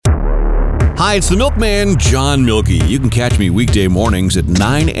Hi, it's the Milkman, John Milky. You can catch me weekday mornings at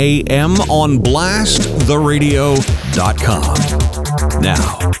 9 a.m. on blasttheradio.com.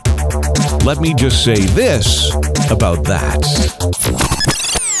 Now, let me just say this about that.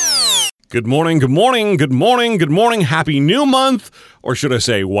 Good morning, good morning, good morning, good morning. Happy new month. Or should I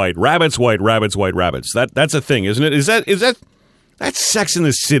say white rabbits, white rabbits, white rabbits. That's a thing, isn't it? That's Sex in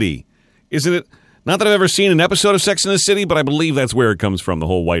the City, isn't it? Not that I've ever seen an episode of Sex in the City, but I believe that's where it comes from, the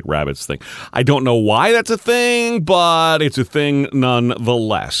whole white rabbits thing. I don't know why that's a thing, but it's a thing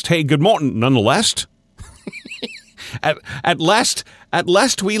nonetheless. Hey, good morning, nonetheless. At last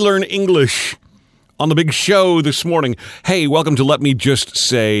we learn English on the big show this morning. Hey, welcome to Let Me Just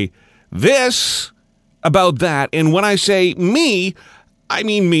Say This about that. And when I say me, I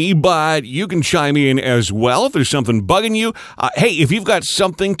mean me, but you can chime in as well if there's something bugging you. Hey, if you've got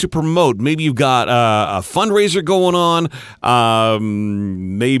something to promote, maybe you've got a fundraiser going on,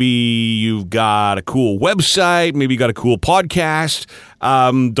 maybe you've got a cool website, maybe you got a cool podcast,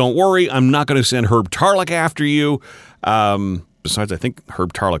 don't worry, I'm not going to send Herb Tarlick after you. Besides, I think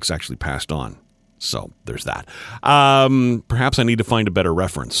Herb Tarlick's actually passed on, so there's that. Perhaps I need to find a better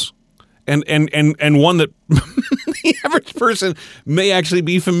reference. And one that the average person may actually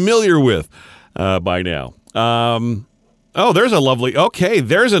be familiar with by now. There's a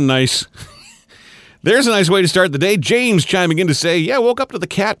nice way to start the day. James chiming in to say, yeah, woke up to the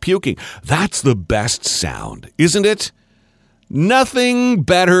cat puking. That's the best sound, isn't it? Nothing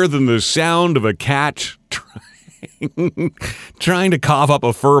better than the sound of a cat trying to cough up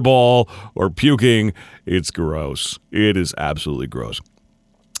a fur ball or puking. It's gross. It is absolutely gross.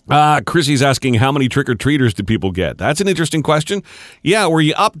 Chrissy's asking, how many trick-or-treaters did people get? That's an interesting question. Yeah, were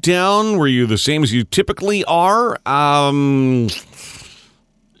you up, down? Were you the same as you typically are?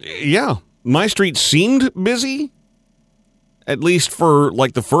 Yeah, my street seemed busy, at least for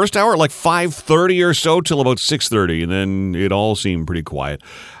like the first hour, like 5:30 or so till about 6:30, and then it all seemed pretty quiet.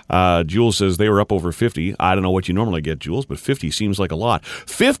 Jules says they were up over 50. I don't know what you normally get, Jules, but 50 seems like a lot.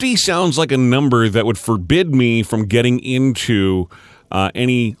 50 sounds like a number that would forbid me from getting into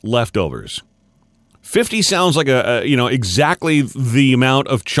any leftovers. 50 sounds like exactly the amount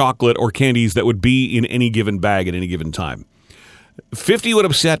of chocolate or candies that would be in any given bag at any given time. 50 would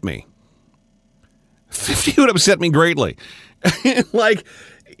upset me. 50 would upset me greatly. Like,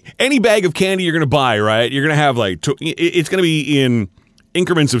 any bag of candy you're going to buy, right? You're going to have it's going to be in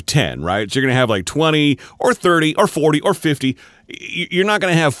increments of 10, right? So you're going to have like 20 or 30 or 40 or 50. You're not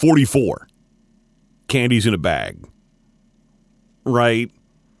going to have 44 candies in a bag. Right?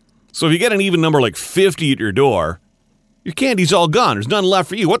 So if you get an even number like 50 at your door, your candy's all gone. There's none left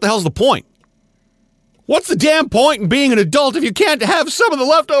for you. What the hell's the point? What's the damn point in being an adult if you can't have some of the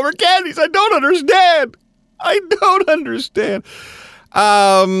leftover candies? I don't understand.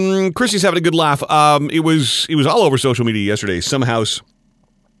 Chrissy's having a good laugh. It was all over social media yesterday. Some house,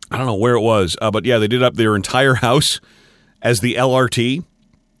 I don't know where it was, but yeah, they did up their entire house as the LRT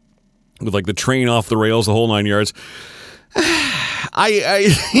with like the train off the rails, the whole 9 yards.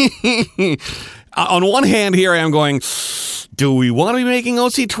 I on one hand here I am going, do we want to be making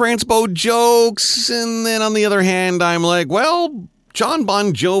OC Transpo jokes? And then on the other hand, I'm like, well, John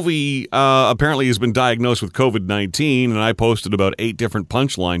Bon Jovi apparently has been diagnosed with COVID-19, and I posted about 8 different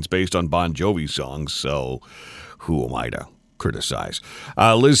punchlines based on Bon Jovi songs, so who am I to criticize?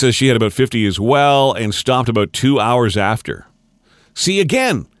 Liz says she had about 50 as well and stopped about 2 hours after. See,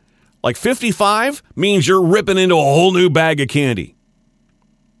 again, like 55 means you're ripping into a whole new bag of candy.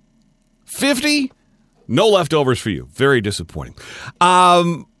 50, no leftovers for you. Very disappointing.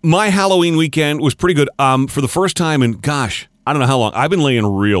 My Halloween weekend was pretty good. For the first time in, gosh, I don't know how long. I've been laying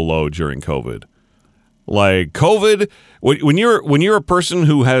real low during COVID. Like COVID, when you're a person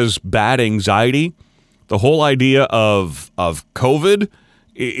who has bad anxiety, the whole idea of COVID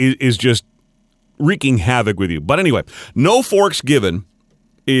is just wreaking havoc with you. But anyway, No Forks Given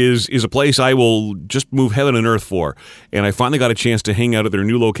is a place I will just move heaven and earth for. And I finally got a chance to hang out at their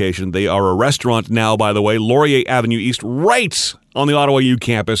new location. They are a restaurant now, by the way, Laurier Avenue East, right on the Ottawa U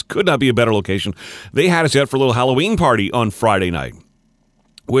campus. Could not be a better location. They had us out for a little Halloween party on Friday night,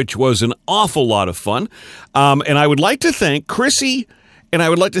 which was an awful lot of fun. And I would like to thank Chrissy and I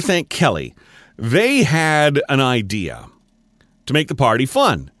would like to thank Kelly. They had an idea to make the party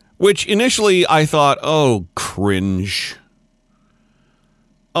fun, which initially I thought, oh, cringe.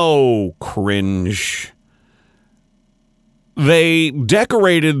 Oh, cringe. They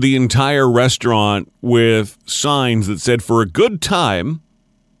decorated the entire restaurant with signs that said, for a good time,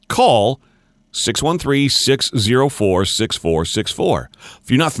 call 613-604-6464.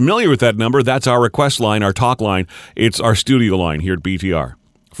 If you're not familiar with that number, that's our request line, our talk line. It's our studio line here at BTR.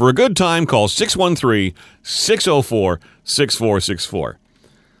 For a good time, call 613-604-6464.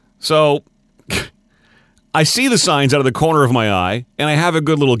 So I see the signs out of the corner of my eye, and I have a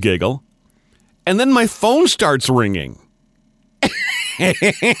good little giggle. And then my phone starts ringing. And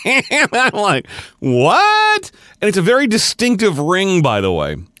I'm like, what? And it's a very distinctive ring, by the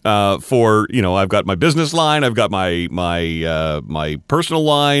way. For, I've got my business line, I've got my personal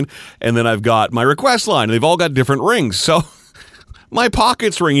line, and then I've got my request line. They've all got different rings. So my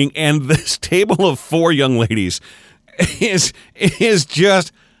pocket's ringing, and this table of 4 young ladies is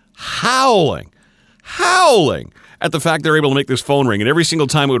just howling at the fact they're able to make this phone ring. And every single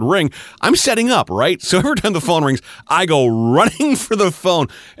time it would ring, I'm setting up, right? So every time the phone rings, I go running for the phone.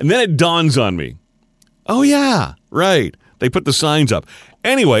 And then it dawns on me. Oh, yeah, right. They put the signs up.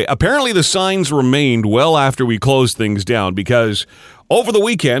 Anyway, apparently the signs remained well after we closed things down because over the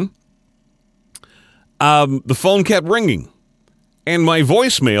weekend, the phone kept ringing. And my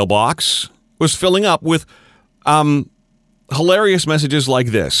voicemail box was filling up with hilarious messages like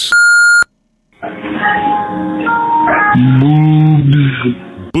this.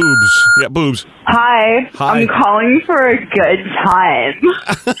 Boobs. Yeah, boobs. Hi. I'm calling for a good time.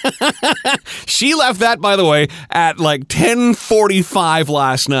 She left that, by the way, at like 10:45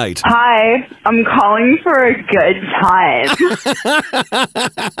 last night. Hi. I'm calling for a good time.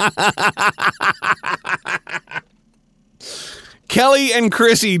 Kelly and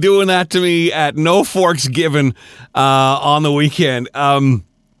Chrissy doing that to me at No Forks Given on the weekend.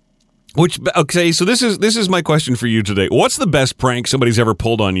 So this is my question for you today. What's the best prank somebody's ever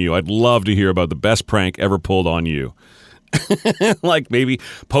pulled on you? I'd love to hear about the best prank ever pulled on you. Like maybe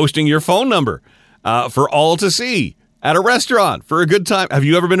posting your phone number for all to see at a restaurant for a good time. Have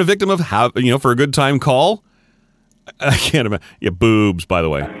you ever been a victim of for a good time call? I can't imagine. Yeah, boobs, by the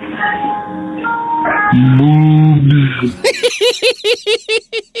way.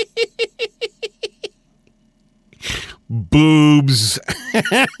 Boobs.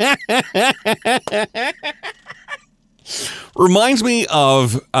 Reminds me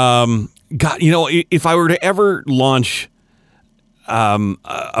of, if I were to ever launch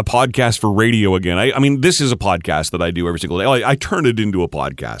a podcast for radio again, I mean, this is a podcast that I do every single day. I turn it into a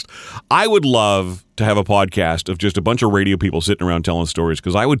podcast. I would love to have a podcast of just a bunch of radio people sitting around telling stories,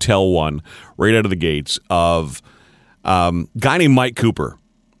 because I would tell one right out of the gates of a guy named Mike Cooper,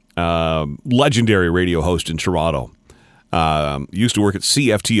 legendary radio host in Toronto. Used to work at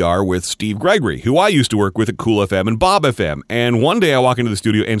CFTR with Steve Gregory, who I used to work with at Cool FM and Bob FM. And one day I walk into the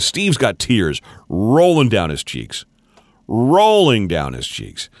studio and Steve's got tears rolling down his cheeks.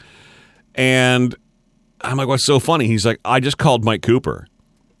 And I'm like, what's so funny? He's like, I just called Mike Cooper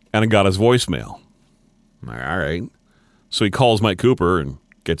and I got his voicemail. I'm like, all right. So he calls Mike Cooper and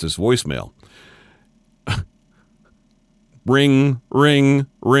gets his voicemail. Ring, ring,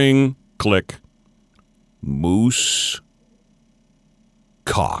 ring, click. Moose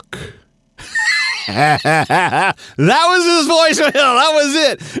cock. That was his voicemail. That was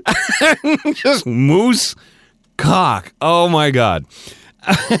it. Just moose cock. Oh my God.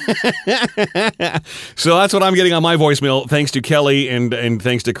 So that's what I'm getting on my voicemail, thanks to Kelly and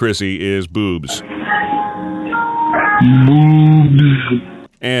thanks to Chrissy, is boobs. Boobs.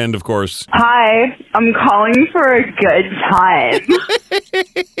 And of course, hi, I'm calling for a good time.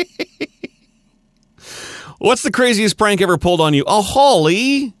 What's the craziest prank ever pulled on you? Oh,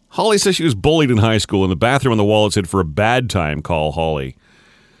 Holly. Holly says she was bullied in high school. In the bathroom on the wall, it said, for a bad time, call Holly.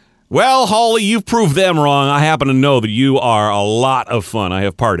 Well, Holly, you've proved them wrong. I happen to know that you are a lot of fun. I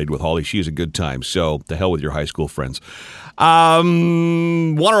have partied with Holly. She is a good time. So, to hell with your high school friends.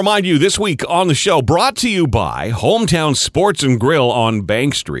 Want to remind you, this week on the show, brought to you by Hometown Sports and Grill on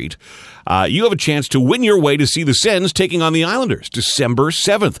Bank Street. You have a chance to win your way to see the Sens taking on the Islanders December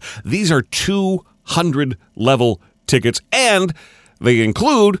 7th. These are 200-level tickets, and they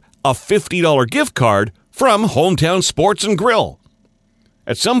include a $50 gift card from Hometown Sports and Grill.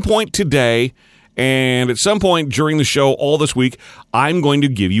 At some point today and at some point during the show all this week, I'm going to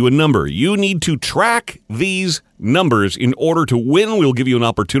give you a number. You need to track these numbers in order to win. We'll give you an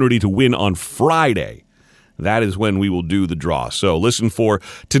opportunity to win on Friday. That is when we will do the draw. So listen for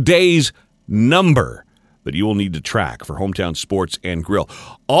today's number that you will need to track for Hometown Sports and Grill.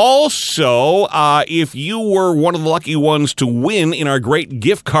 Also, if you were one of the lucky ones to win in our great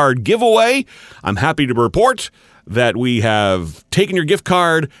gift card giveaway, I'm happy to report that we have taken your gift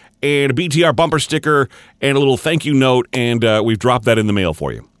card and a BTR bumper sticker and a little thank you note, and we've dropped that in the mail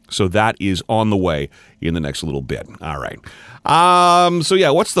for you. So that is on the way in the next little bit. All right. So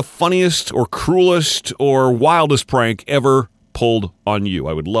yeah, what's the funniest or cruelest or wildest prank ever pulled on you?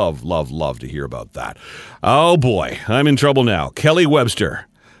 I would love to hear about that. Oh boy, I'm in trouble now. Kelly Webster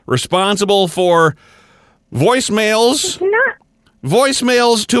responsible for voicemails. It's not.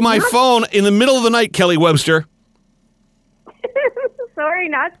 Voicemails to my phone in the middle of the night, Kelly Webster. Sorry,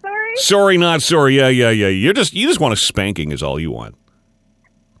 not sorry. Sorry, not sorry. Yeah. You just want a spanking is all you want.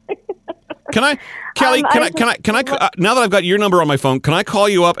 Can I, Kelly? Can I? Now that I've got your number on my phone, can I call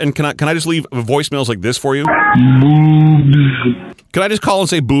you up and can I just leave voicemails like this for you? Boobs. Can I just call and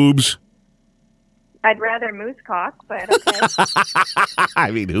say boobs? I'd rather moose cock, but okay.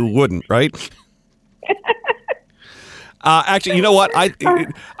 I mean, who wouldn't, right? Actually, you know what?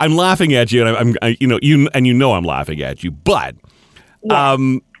 I'm laughing at you, and I'm laughing at you, but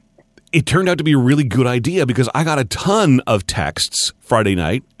it turned out to be a really good idea because I got a ton of texts Friday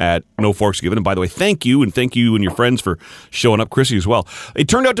night at No Forks Given. And by the way, thank you and your friends for showing up, Chrissy as well. It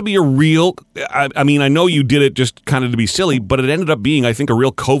turned out to be a real, I mean, I know you did it just kind of to be silly, but it ended up being, I think, a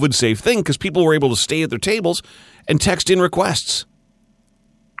real COVID-safe thing because people were able to stay at their tables and text in requests.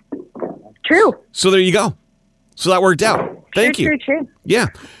 True. So there you go. So that worked out. Thank you. True. Yeah.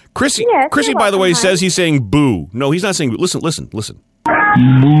 Chrissy, Yes, Chrissy, you're by the way, welcome, says he's saying boo. No, he's not saying boo. Listen.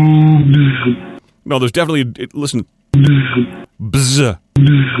 No, there's definitely, listen. Bzz.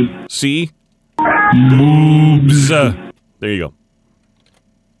 See? Boobs. There you go.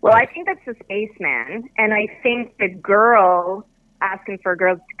 Well, I think that's the spaceman, and I think the girl asking for a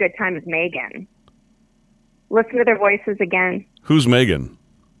girl's good time is Megan. Listen to their voices again. Who's Megan?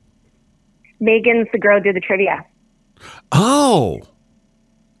 Megan's the girl who did the trivia. Oh.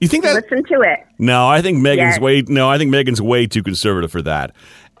 You think that? Listen to it. No, I think Megan's Yes. I think Megan's way too conservative for that.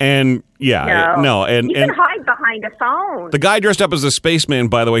 And yeah, and you can hide behind a phone. the guy dressed up as a spaceman,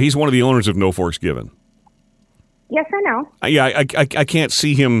 by the way, he's one of the owners of No Forks Given. Yes, I know. I can't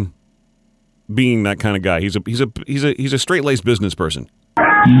see him being that kind of guy. He's a straight-laced business person.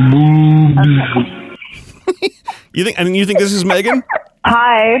 You think this is Megan?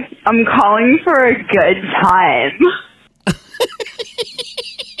 Hi, I'm calling for a good time.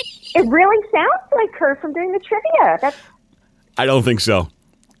 It really sounds like her from doing the trivia. I don't think so.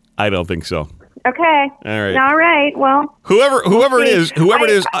 Okay. All right. Well, whoever it is,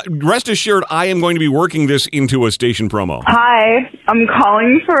 rest assured, I am going to be working this into a station promo. hi, I'm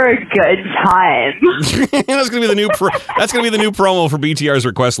calling for a good time. That's going to be the new. That's going to be the new promo for BTR's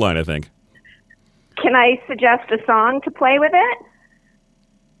request line, I think. Can I suggest a song to play with it?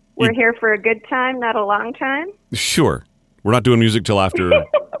 We're here for a good time, not a long time. Sure. We're not doing music till after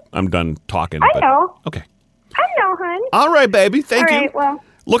I'm done talking. I know. Okay. I know, hon. All right, baby. Thank you. All right, well.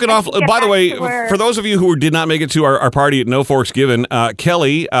 Looking off. get By the back way, to work. for those of you who did not make it to our party at No Forks Given,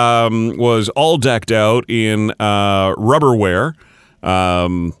 Kelly was all decked out in rubberware,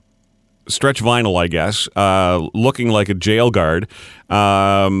 stretch vinyl, I guess, looking like a jail guard,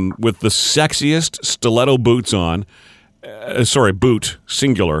 with the sexiest stiletto boots on. Boot,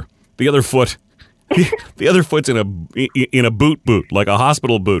 singular. The other foot. The other foot's in a boot, like a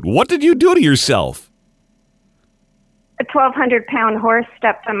hospital boot. What did you do to yourself? A 1,200-pound horse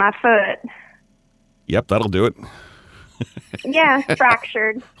stepped on my foot. Yep, that'll do it. Yeah,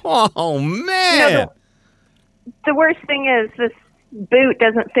 fractured. Oh, man. The worst thing is this boot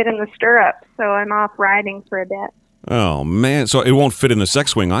doesn't fit in the stirrups, so I'm off riding for a bit. Oh, man. So it won't fit in the sex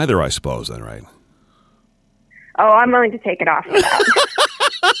swing either, I suppose, then, right? Oh, I'm willing to take it off for that.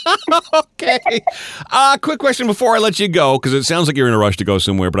 Okay. Quick question before I let you go, because it sounds like you're in a rush to go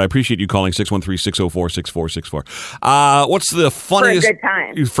somewhere, but I appreciate you calling 613-604-6464. What's the funniest... For a good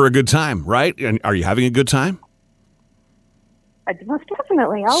time. For a good time, right? And are you having a good time? Most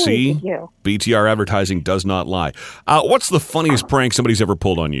definitely. Always See? with you. BTR advertising does not lie. What's the funniest prank somebody's ever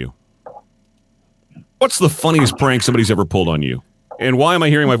pulled on you? What's the funniest prank somebody's ever pulled on you? And why am I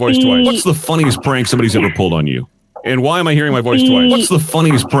hearing my voice twice? What's the funniest prank somebody's ever pulled on you? And why am I hearing my voice twice? What's the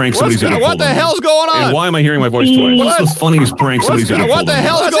funniest prank somebody's ever pulled on you? What the hell's going on? And why am I hearing my voice twice? What's the funniest prank somebody's ever pulled on you? What the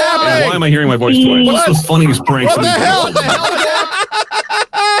hell's going on? And why am I hearing my voice twice? What's the funniest prank somebody's ever pulled on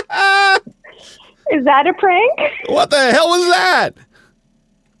you? Is that a prank? What the hell was that?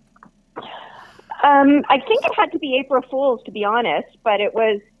 I think it had to be April Fool's, to be honest, but it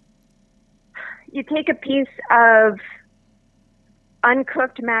was, you take a piece of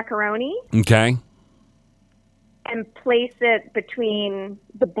uncooked macaroni Okay. and place it between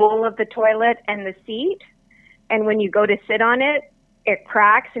the bowl of the toilet and the seat, and when you go to sit on it, it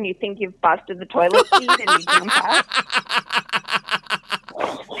cracks and you think you've busted the toilet seat and you jump out.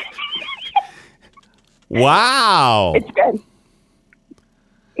 Wow. It's good.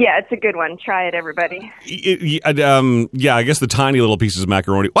 Yeah, it's a good one. Try it, everybody. Yeah, I guess the tiny little pieces of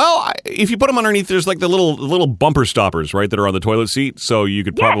macaroni. Well, if you put them underneath, there's like the little bumper stoppers, right, that are on the toilet seat. So you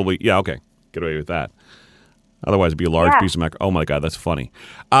could probably, okay, get away with that. Otherwise, it'd be a large piece of macaroni. Oh, my God, that's funny.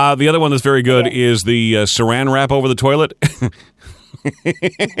 The other one that's very good is the saran wrap over the toilet.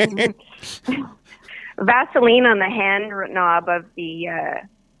 Vaseline on the hand knob of the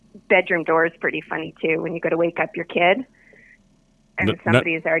bedroom door is pretty funny, too, when you go to wake up your kid and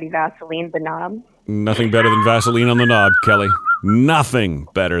somebody has already Vaselined the knob. Nothing better than Vaseline on the knob, Kelly. Nothing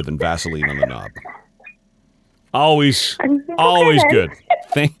better than Vaseline on the knob. Always good.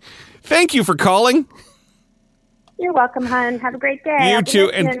 Thank you for calling. You're welcome, hon. Have a great day. You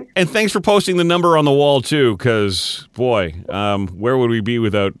too. And thanks for posting the number on the wall, too, because, boy, where would we be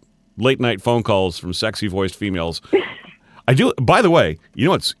without late-night phone calls from sexy-voiced females? I do. By the way, you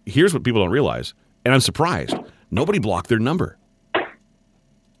know here's what people don't realize, and I'm surprised. Nobody blocked their number.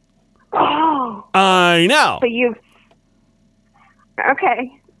 Oh. I know. But you've...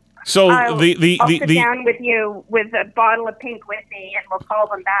 Okay. So I'll sit down with you with a bottle of pink whiskey, and we'll call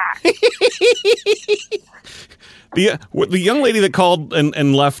them back. The young lady that called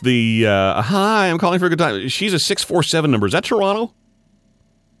and left the hi, I'm calling for a good time. She's a 647 number. Is that Toronto?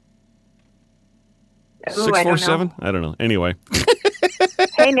 647? I don't know. Anyway.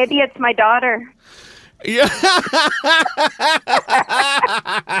 Hey, maybe it's my daughter. Yeah.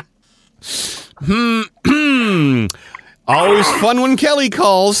 Always fun when Kelly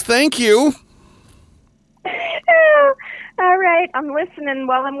calls. Thank you. All right, I'm listening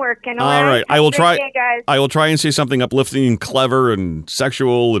while I'm working. All right. I will try. Day, guys. I will try and say something uplifting and clever and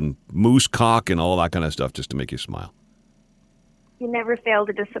sexual and moose cock and all that kind of stuff just to make you smile. You never fail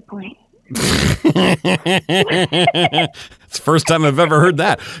to disappoint. It's the first time I've ever heard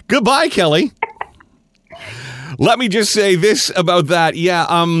that. Goodbye, Kelly. Let me just say this about that. Yeah,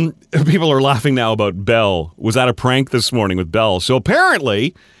 people are laughing now about Bell. Was that a prank this morning with Bell? So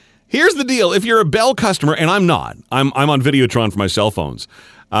apparently, here's the deal. If you're a Bell customer, and I'm not, I'm on Videotron for my cell phones.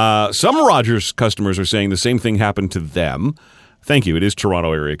 Some Rogers customers are saying the same thing happened to them. Thank you. It is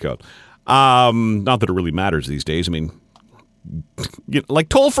Toronto area code. Not that it really matters these days. I mean, like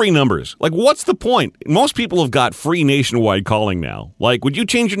toll-free numbers. Like, what's the point? Most people have got free nationwide calling now. Like, would you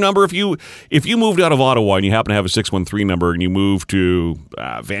change your number if you moved out of Ottawa and you happen to have a 613 number and you moved to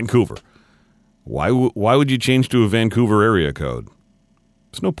Vancouver? Why would you change to a Vancouver area code?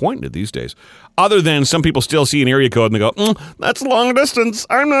 There's no point in it these days. Other than some people still see an area code and they go, that's long distance.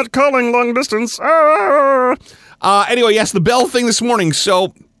 I'm not calling long distance. Anyway, yes, the Bell thing this morning.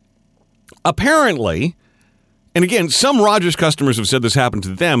 So, apparently... And again, some Rogers customers have said this happened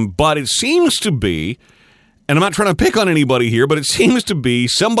to them, but it seems to be, and I'm not trying to pick on anybody here, but it seems to be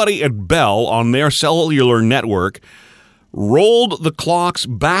somebody at Bell on their cellular network rolled the clocks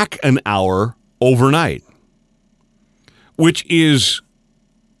back an hour overnight, which is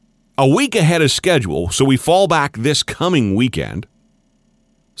a week ahead of schedule. So we fall back this coming weekend.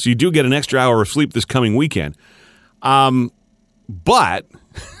 So you do get an extra hour of sleep this coming weekend. But...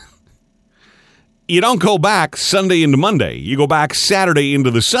 you don't go back Sunday into Monday. You go back Saturday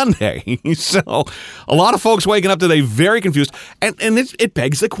into the Sunday. So a lot of folks waking up today very confused. And it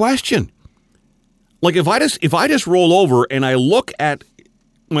begs the question. Like if I just roll over and I look at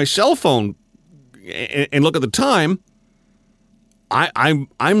my cell phone and look at the time, I'm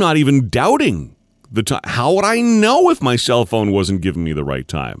not even doubting the time. How would I know if my cell phone wasn't giving me the right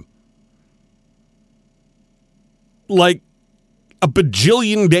time? Like, a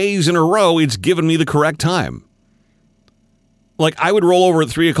bajillion days in a row, it's given me the correct time. Like, I would roll over at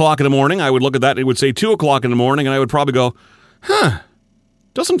 3 o'clock in the morning. I would look at that, and it would say 2 o'clock in the morning, and I would probably go,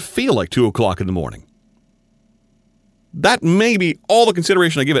 doesn't feel like 2 o'clock in the morning. That may be all the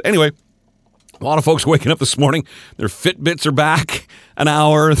consideration I give it. Anyway, a lot of folks waking up this morning, their Fitbits are back an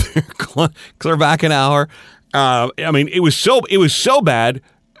hour, their clocks are back an hour. I mean, it was so bad.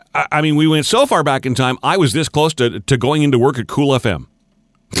 I mean, we went so far back in time, I was this close to going into work at Cool FM.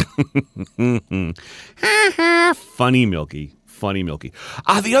 Funny Milky.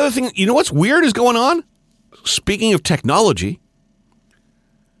 The other thing, you know what's weird is going on? Speaking of technology,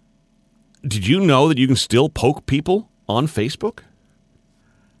 did you know that you can still poke people on Facebook?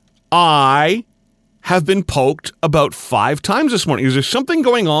 I have been poked about 5 times this morning. Is there something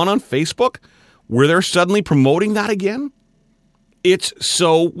going on Facebook where they're suddenly promoting that again? It's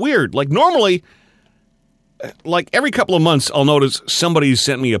so weird. Like normally, like every couple of months, I'll notice somebody's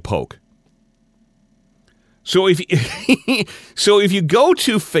sent me a poke. So if you go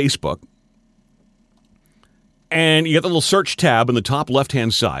to Facebook and you get the little search tab in the top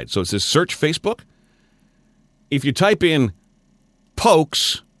left-hand side, so it says search Facebook. If you type in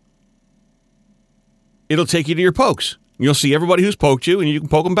pokes, it'll take you to your pokes. You'll see everybody who's poked you, and you can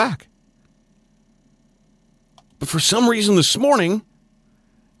poke them back. But for some reason this morning,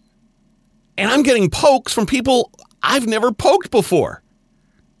 And I'm getting pokes from people I've never poked before.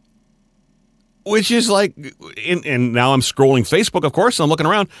 Which is like, and now I'm scrolling Facebook, of course, and I'm looking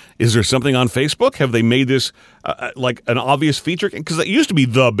around. Is there something on Facebook? Have they made this like an obvious feature? Because it used to be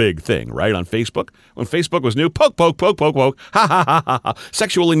the big thing, right, on Facebook. When Facebook was new, poke, poke, poke, poke, poke, ha, ha, ha, ha, ha,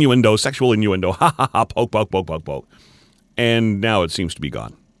 sexual innuendo, ha, ha, ha, poke, poke, poke, poke, poke. And now it seems to be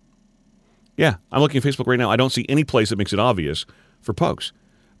gone. Yeah, I'm looking at Facebook right now. I don't see any place that makes it obvious for pokes.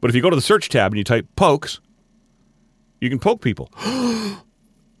 But if you go to the search tab and you type pokes, you can poke people.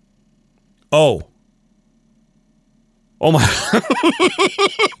 Oh my.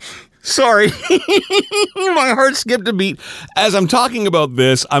 Sorry. My heart skipped a beat. As I'm talking about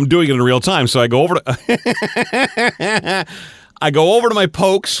this, I'm doing it in real time. So I go over to my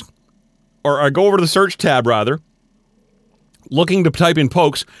pokes, or I go over to the search tab rather, looking to type in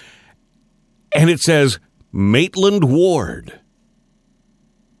pokes, and it says Maitland Ward.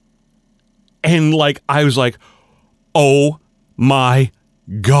 And I was like, oh my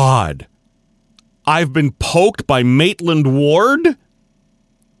God. I've been poked by Maitland Ward?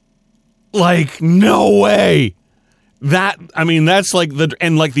 No way. That's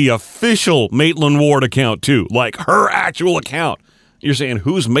the official Maitland Ward account too. Her actual account. You're saying,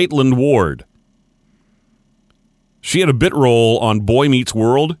 who's Maitland Ward? She had a bit role on Boy Meets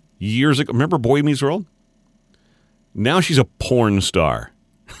World years ago. Remember Boy Meets World? Now she's a porn star.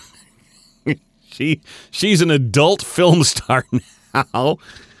 She's an adult film star now.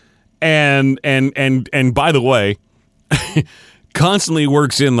 And by the way, constantly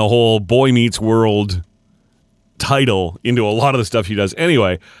works in the whole Boy Meets World title into a lot of the stuff she does.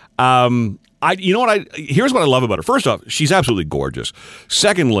 Anyway, here's what I love about her. First off, she's absolutely gorgeous.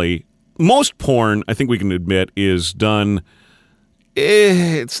 Secondly, most porn, I think we can admit, is done.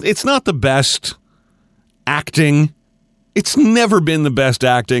 It's not the best acting. It's never been the best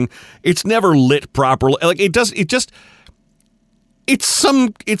acting. It's never lit properly. It's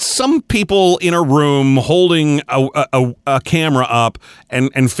some people in a room holding a camera up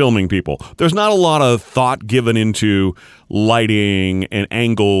and filming people. There's not a lot of thought given into lighting and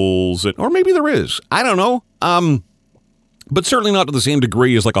angles, or maybe there is. I don't know. But certainly not to the same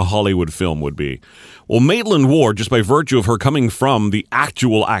degree as a Hollywood film would be. Well, Maitland Ward, just by virtue of her coming from the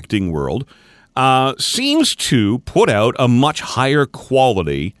actual acting world, seems to put out a much higher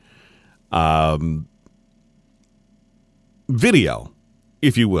quality video,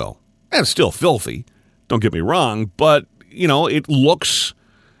 if you will. And it's still filthy, don't get me wrong, but it looks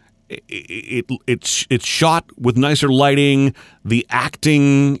it's shot with nicer lighting. The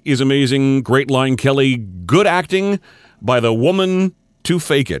acting is amazing. Great line, Kelly. Good acting by the woman to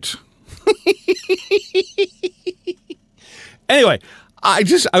fake it. Anyway, I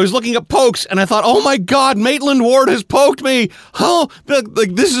was looking at pokes and I thought, oh my God, Maitland Ward has poked me. Oh,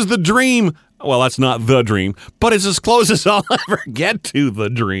 this is the dream. Well, that's not the dream, but it's as close as I'll ever get to the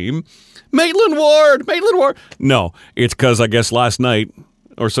dream. Maitland Ward. No, it's because I guess last night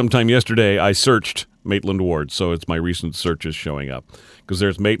or sometime yesterday I searched Maitland Ward, so it's my recent searches showing up. Because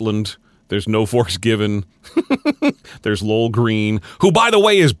there's Maitland, there's No Forks Given, there's Lowell Green, who, by the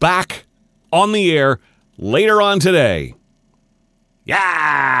way, is back on the air later on today.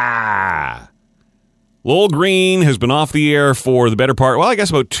 Yeah! Lowell Green has been off the air for the better part, well, I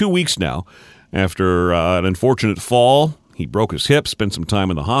guess about 2 weeks now. After an unfortunate fall, he broke his hip, spent some time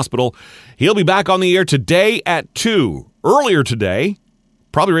in the hospital. He'll be back on the air today at 2. Earlier today,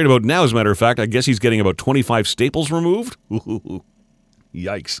 probably right about now, as a matter of fact, I guess he's getting about 25 staples removed. Ooh,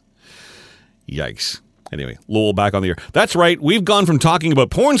 yikes. Anyway, Lowell back on the air. That's right, we've gone from talking about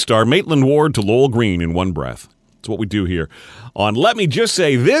porn star Maitland Ward to Lowell Green in one breath. That's what we do here on Let Me Just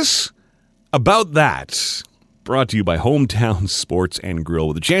Say This About That. Brought to you by Hometown Sports and Grill,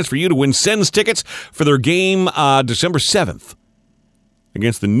 with a chance for you to win Sens tickets for their game December 7th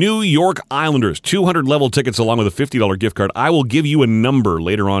against the New York Islanders. 200 level tickets along with a $50 gift card. I will give you a number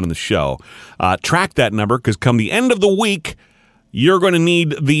later on in the show. Track that number, because come the end of the week, you're going to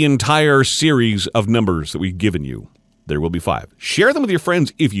need the entire series of numbers that we've given you. There will be 5. Share them with your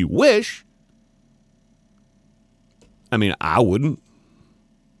friends if you wish. I mean, I wouldn't.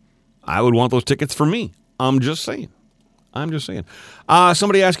 I would want those tickets for me. I'm just saying.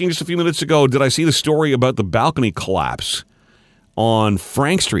 Somebody asking just a few minutes ago, did I see the story about the balcony collapse on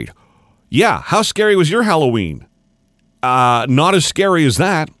Frank Street? Yeah. How scary was your Halloween? Not as scary as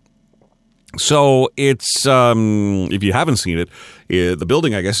that. So it's, if you haven't seen it, the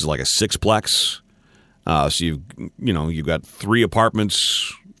building, I guess, is like a sixplex. So you've got 3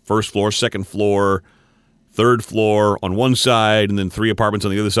 apartments, first floor, second floor, third floor on one side, and then 3 apartments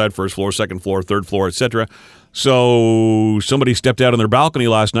on the other side, first floor, second floor, third floor, etc. So somebody stepped out on their balcony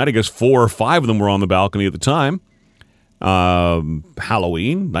last night. I guess 4 or 5 of them were on the balcony at the time.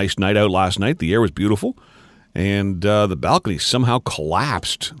 Halloween, nice night out last night. The air was beautiful. And the balcony somehow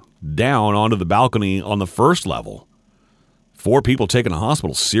collapsed down onto the balcony on the first level. 4 people taken to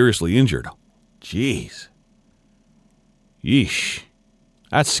hospital, seriously injured. Jeez. Yeesh.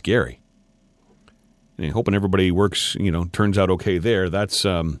 That's scary. And hoping everybody works, turns out okay there. That's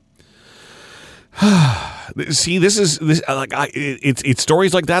see, it's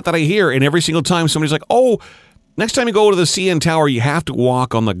stories like that I hear, and every single time somebody's like, "Oh, next time you go to the CN Tower, you have to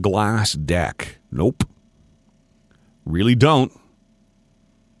walk on the glass deck." Nope. Really don't.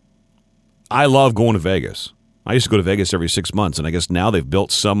 I love going to Vegas. I used to go to Vegas every 6 months, and I guess now they've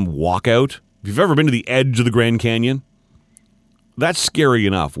built some walkout. If you've ever been to the edge of the Grand Canyon, that's scary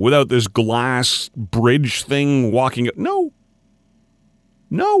enough without this glass bridge thing walking. No.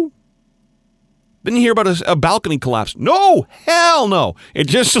 Didn't hear about a balcony collapse. No, hell no. It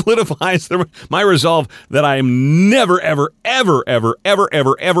just solidifies my resolve that I am never, ever, ever, ever, ever,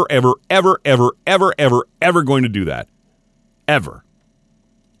 ever, ever, ever, ever, ever, ever, ever, ever going to do that. Ever.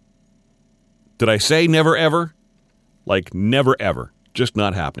 Did I say never, ever? Like never, ever. Just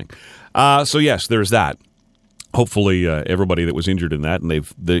not happening. So yes, there's that. Hopefully, everybody that was injured in that, and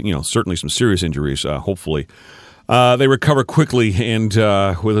they've certainly some serious injuries. Hopefully, they recover quickly and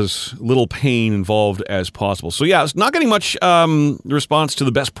with as little pain involved as possible. So yeah, it's not getting much response to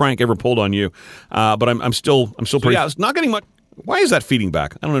the best prank ever pulled on you, but I'm still pretty. Yeah, it's not getting much. Why is that feeding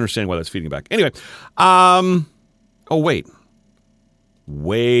back? I don't understand why that's feeding back. Anyway, oh wait,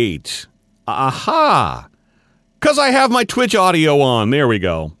 aha, because I have my Twitch audio on. There we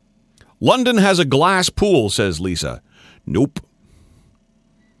go. London has a glass pool, says Lisa. Nope.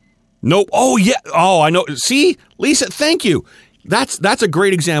 Oh, yeah. Oh, I know. See? Lisa, thank you. That's a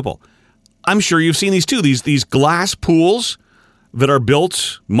great example. I'm sure you've seen these too. These glass pools that are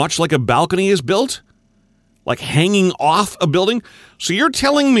built much like a balcony is built, like hanging off a building. So you're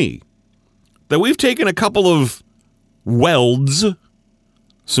telling me that we've taken a couple of welds,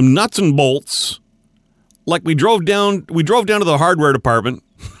 some nuts and bolts, like we drove down to the hardware department,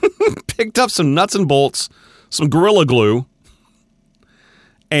 picked up some nuts and bolts, some Gorilla Glue,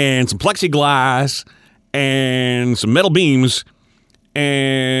 and some plexiglass, and some metal beams,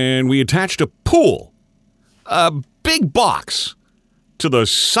 and we attached a pool, a big box, to the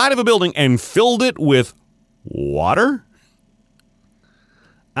side of a building and filled it with water?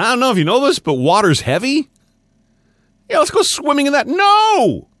 I don't know if you know this, but water's heavy. Yeah, let's go swimming in that.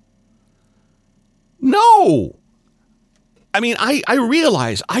 No! I mean, I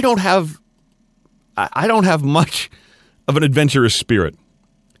realize I don't have much of an adventurous spirit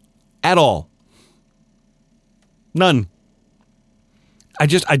at all. None. I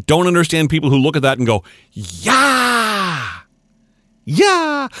don't understand people who look at that and go, yeah.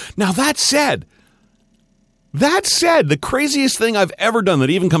 Now that said, the craziest thing I've ever done that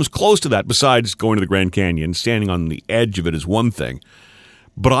even comes close to that, besides going to the Grand Canyon, standing on the edge of it is one thing.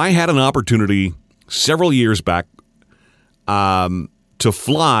 But I had an opportunity several years back to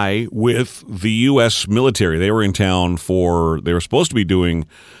fly with the U.S. military. They were in town they were supposed to be doing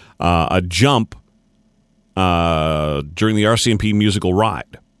a jump during the RCMP musical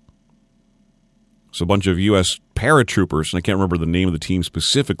ride. So a bunch of U.S. paratroopers, and I can't remember the name of the team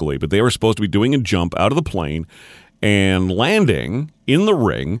specifically, but they were supposed to be doing a jump out of the plane and landing in the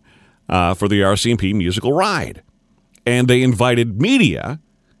ring for the RCMP musical ride. And they invited media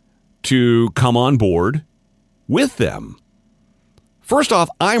to come on board with them. First off,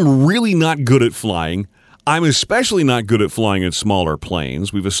 I'm really not good at flying. I'm especially not good at flying in smaller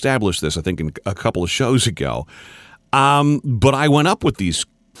planes. We've established this, I think, in a couple of shows ago. But I went up with these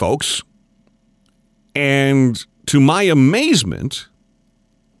folks, and to my amazement,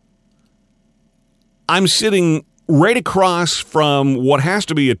 I'm sitting right across from what has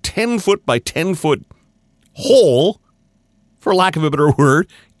to be a 10-foot by 10-foot hole, for lack of a better word,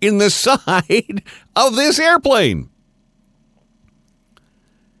 in the side of this airplane.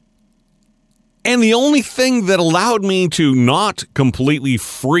 And the only thing that allowed me to not completely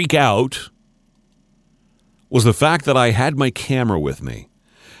freak out was the fact that I had my camera with me.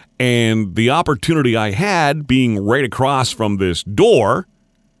 And the opportunity I had, being right across from this door,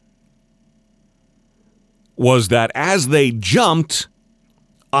 was that as they jumped,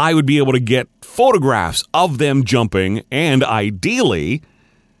 I would be able to get photographs of them jumping, and ideally,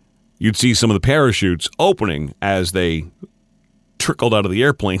 you'd see some of the parachutes opening as they trickled out of the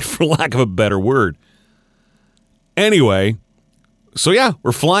airplane, for lack of a better word. Anyway, so yeah,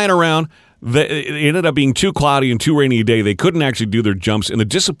 we're flying around. it ended up being too cloudy and too rainy a day. They couldn't actually do their jumps, and the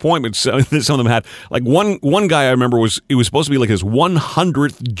disappointment that some of them had. Like one guy I remember was supposed to be like his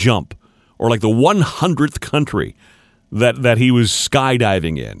 100th jump, or like the 100th country that he was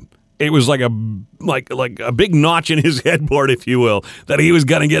skydiving in. It was like a big notch in his headboard, if you will, that he was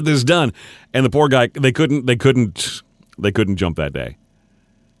gonna get this done. And the poor guy, they couldn't jump that day.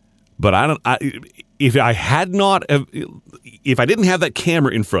 But if I didn't have that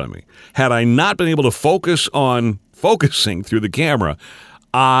camera in front of me, had I not been able to focusing through the camera,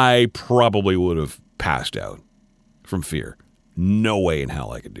 I probably would have passed out from fear. No way in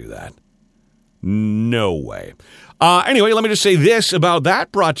hell I could do that. No way. Anyway, let me just say this about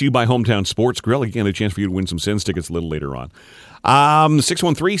that, brought to you by Hometown Sports Grill. Again, a chance for you to win some Sens tickets a little later on.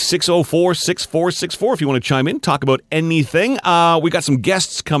 613-604-6464 if you want to chime in, talk about anything. We got some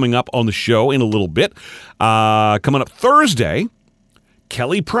guests coming up on the show in a little bit. Coming up Thursday,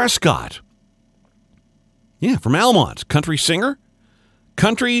 Kelly Prescott. Yeah, from Almont, country singer.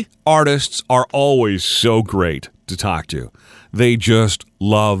 Country artists are always so great to talk to. They just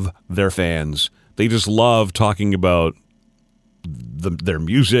love their fans. They just love talking about their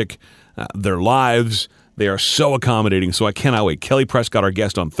music, their lives. They are so accommodating, so I cannot wait. Kelly Prescott, our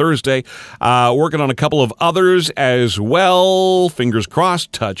guest on Thursday. Working on a couple of others as well. Fingers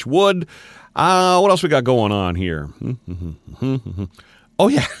crossed, touch wood. What else we got going on here? Oh,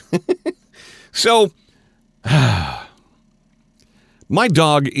 yeah. So, my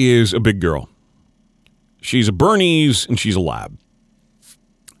dog is a big girl. She's a Bernese, and she's a lab.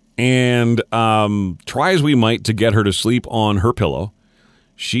 And try as we might to get her to sleep on her pillow,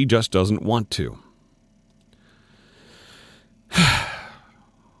 she just doesn't want to.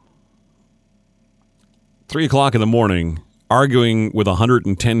 3 o'clock in the morning, arguing with a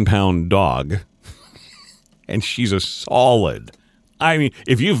 110-pound dog, and she's a solid. I mean,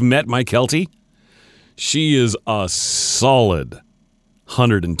 if you've met my Keltie, she is a solid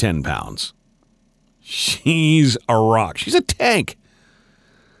 110 pounds. She's a rock. She's a tank.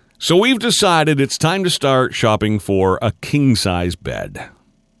 So we've decided it's time to start shopping for a king-size bed.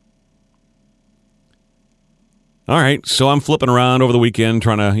 All right, so I'm flipping around over the weekend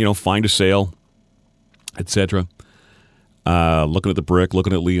trying to, find a sale, etc. Looking at the Brick,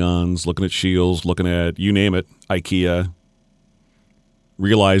 looking at Leon's, looking at Shields, looking at, you name it, IKEA.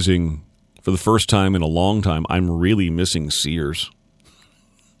 Realizing for the first time in a long time, I'm really missing Sears.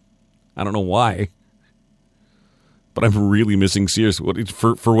 I don't know why, but I'm really missing Sears.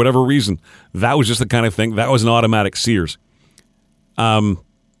 For whatever reason, that was just the kind of thing, that was an automatic Sears. Anyway,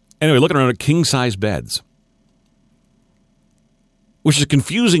 looking around at king-size beds. Which is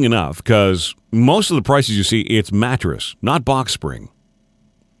confusing enough because most of the prices you see, it's mattress, not box spring.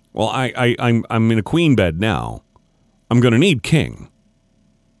 Well, I'm in a queen bed now. I'm going to need king.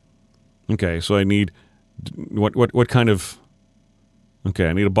 Okay, so I need what kind of? Okay,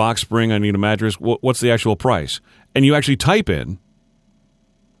 I need a box spring. I need a mattress. What's the actual price? And you actually type in,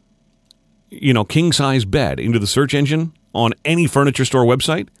 king size bed into the search engine on any furniture store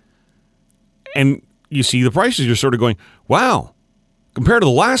website, and you see the prices. You're sort of going, wow. Compared to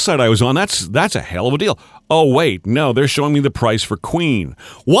the last site I was on, that's a hell of a deal. Oh, wait, no, they're showing me the price for queen.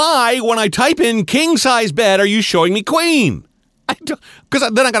 Why, when I type in king-size bed, are you showing me queen?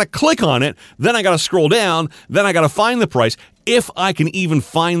 Because then I got to click on it, then I got to scroll down, then I got to find the price, if I can even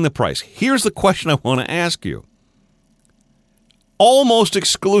find the price. Here's the question I want to ask you. Almost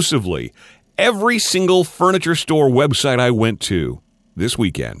exclusively, every single furniture store website I went to this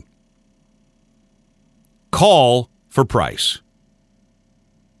weekend, call for price.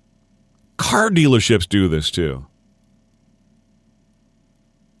 Car dealerships do this too.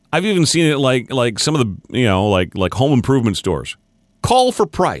 I've even seen it like some of the, like home improvement stores. Call for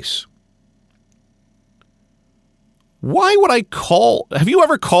price. Why would I call? Have you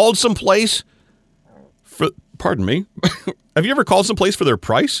ever called someplace for, pardon me, have you ever called someplace for their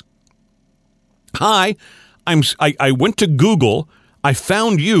price? Hi, I went to Google. I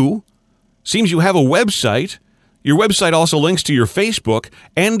found you. Seems you have a website. Your website also links to your Facebook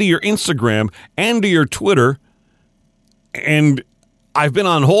and to your Instagram and to your Twitter. And I've been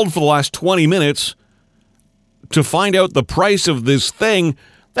on hold for the last 20 minutes to find out the price of this thing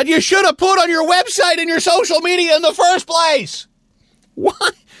that you should have put on your website and your social media in the first place.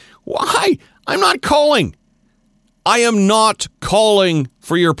 Why? I'm not calling. I am not calling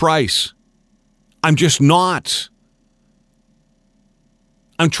for your price. I'm just not.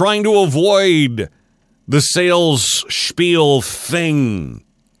 I'm trying to avoid the sales spiel thing.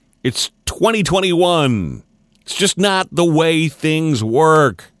 It's 2021. It's just not the way things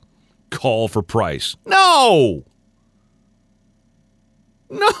work. Call for price. No.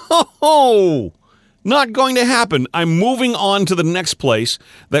 No, not going to happen. I'm moving on to the next place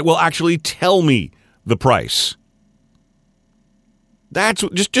that will actually tell me the price. That's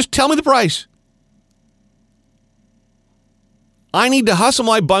just tell me the price. I need to hustle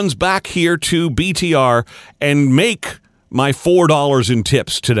my buns back here to BTR and make my $4 in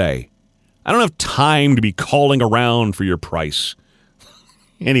tips today. I don't have time to be calling around for your price.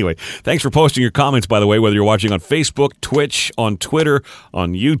 Anyway, thanks for posting your comments, by the way, whether you're watching on Facebook, Twitch, on Twitter,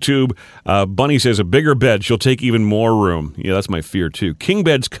 on YouTube. Bunny says a bigger bed, she'll take even more room. Yeah, that's my fear, too. King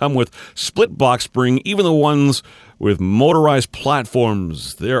beds come with split box spring, even the ones with motorized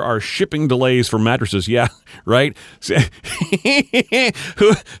platforms. There are shipping delays for mattresses. Yeah, right?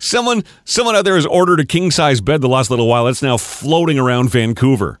 Someone out there has ordered a king-size bed the last little while. It's now floating around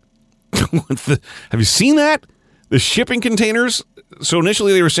Vancouver. Have you seen that? The shipping containers? So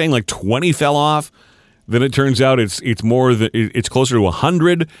initially they were saying like 20 fell off. Then it turns out it's closer to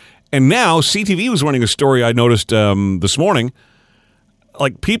 100. And now CTV was running a story I noticed this morning.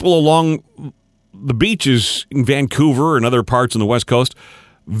 Like people along the beaches in Vancouver and other parts on the West Coast,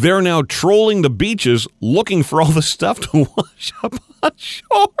 they're now trolling the beaches looking for all the stuff to wash up on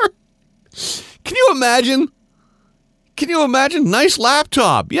shore. Can you imagine? Nice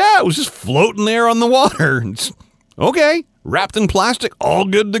laptop. Yeah, it was just floating there on the water. Okay, wrapped in plastic, all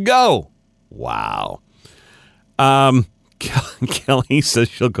good to go. Wow. Kelly says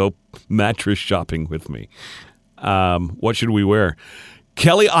she'll go mattress shopping with me. What should we wear?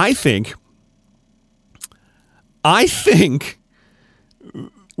 Kelly, I think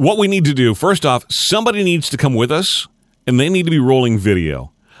what we need to do, first off, somebody needs to come with us, and they need to be rolling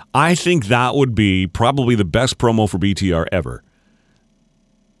video. I think that would be probably the best promo for BTR ever.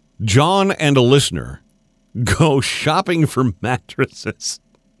 John and a listener go shopping for mattresses.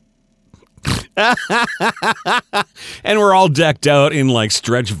 And we're all decked out in like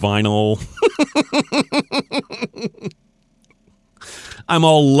stretch vinyl. I'm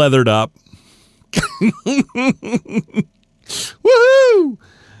all leathered up. Woohoo!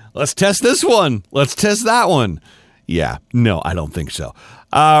 Let's test this one. Let's test that one. Yeah, no, I don't think so.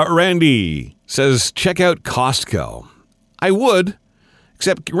 Randy says, check out Costco. I would,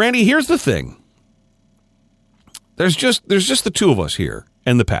 except, Randy, here's the thing. There's just the two of us here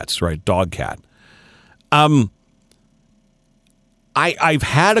and the pets, right? Dog, cat. I've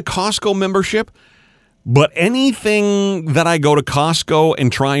had a Costco membership, but anything that I go to Costco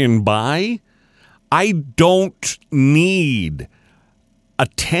and try and buy, I don't need a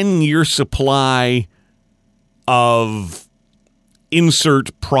 10-year supply of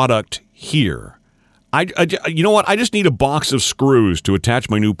insert product here. You know what? I just need a box of screws to attach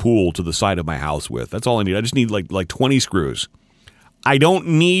my new pool to the side of my house with. That's all I need. I just need like 20 screws. I don't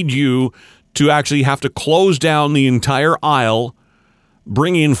need you to actually have to close down the entire aisle,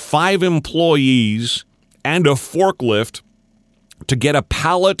 bring in 5 employees and a forklift to get a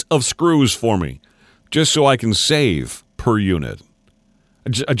pallet of screws for me, just so I can save per unit.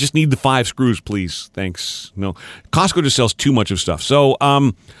 I just need the 5 screws, please. Thanks. No, Costco just sells too much of stuff. So,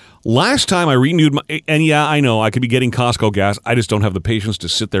 last time I renewed my, and yeah, I know I could be getting Costco gas. I just don't have the patience to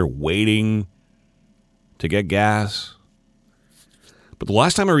sit there waiting to get gas. But the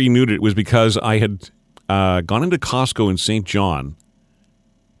last time I renewed it was because I had gone into Costco in St. John.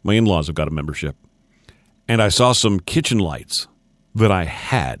 My in-laws have got a membership. And I saw some kitchen lights that I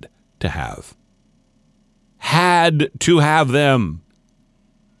had to have. Had to have them.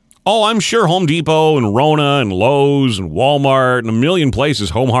 Oh, I'm sure Home Depot and Rona and Lowe's and Walmart and a million places,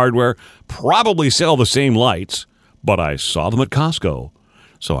 Home Hardware, probably sell the same lights, but I saw them at Costco,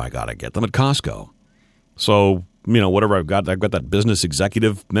 so I got to get them at Costco. So, whatever I've got that business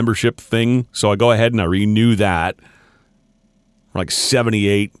executive membership thing, so I go ahead and I renew that for like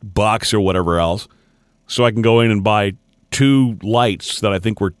 $78 or whatever else, so I can go in and buy 2 lights that I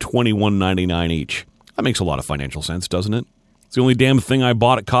think were $21.99 each. That makes a lot of financial sense, doesn't it? It's the only damn thing I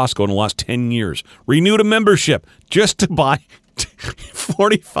bought at Costco in the last 10 years. Renewed a membership just to buy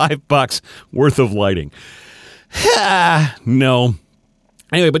 $45 worth of lighting. No.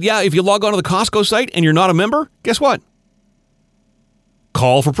 Anyway, but yeah, if you log on to the Costco site and you're not a member, guess what?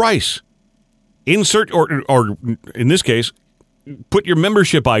 Call for price. Insert, or in this case, put your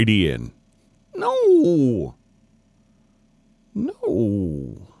membership ID in. No.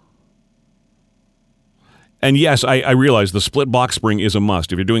 And yes, I realize the split box spring is a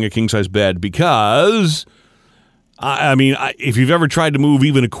must if you're doing a king-size bed because, if you've ever tried to move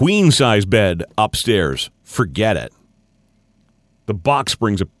even a queen-size bed upstairs, forget it. The box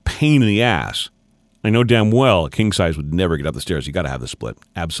spring's a pain in the ass. I know damn well a king-size would never get up the stairs. You got to have the split.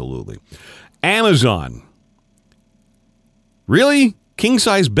 Absolutely. Amazon. Really?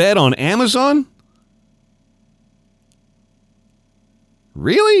 king-size bed on Amazon?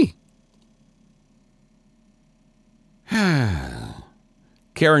 Really?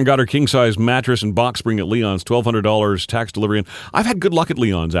 Karen got her king-size mattress and box spring at Leon's, $1,200 tax delivery. And I've had good luck at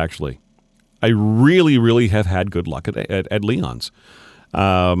Leon's, actually. I really, really have had good luck at Leon's.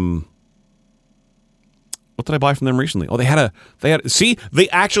 What did I buy from them recently? Oh, they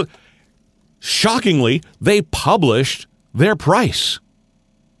actually, shockingly, they published their price.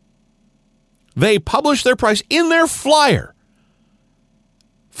 They published their price in their flyer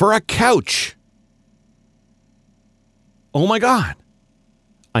for a couch. Oh my God.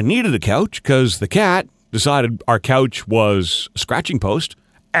 I needed a couch because the cat decided our couch was a scratching post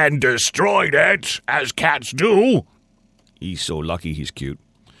and destroyed it, as cats do. He's so lucky he's cute.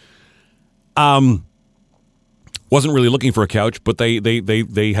 Wasn't really looking for a couch, but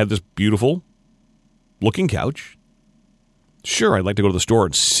they had this beautiful looking couch. Sure, I'd like to go to the store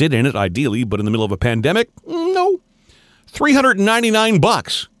and sit in it, ideally, but in the middle of a pandemic, no.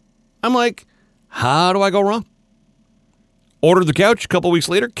 $399. I'm like, how do I go wrong? Ordered the couch a couple weeks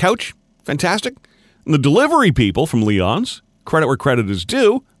later. Couch, fantastic. And the delivery people from Leon's, credit where credit is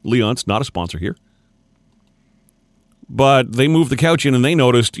due. Leon's, not a sponsor here. But they moved the couch in and they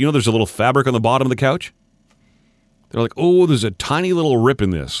noticed, there's a little fabric on the bottom of the couch. They're like, oh, there's a tiny little rip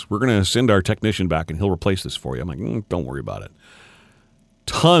in this. We're going to send our technician back and he'll replace this for you. I'm like, don't worry about it.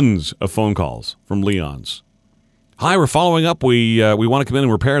 Tons of phone calls from Leon's. Hi, we're following up. We want to come in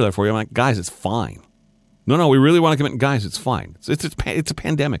and repair that for you. I'm like, guys, it's fine. No, we really want to come in. Guys, it's fine. It's a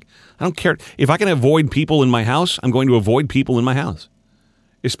pandemic. I don't care. If I can avoid people in my house, I'm going to avoid people in my house.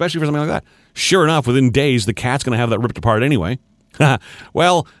 Especially for something like that. Sure enough, within days, the cat's going to have that ripped apart anyway.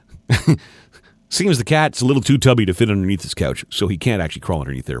 Well, seems the cat's a little too tubby to fit underneath this couch, so he can't actually crawl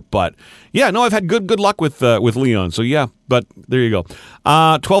underneath there. But yeah, no, I've had good luck with Leon. So yeah, but there you go.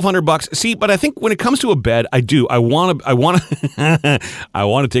 $1,200. See, but I think when it comes to a bed, I want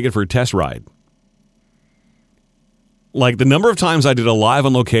to take it for a test ride. Like the number of times I did a live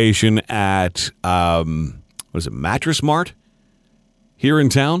on location at Mattress Mart here in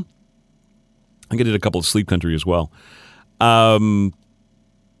town. I think I did a couple of Sleep Country as well.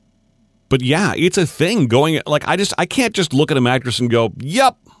 But yeah, it's a thing going, like, I can't just look at a mattress and go,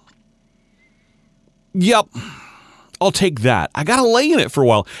 yep, I'll take that. I got to lay in it for a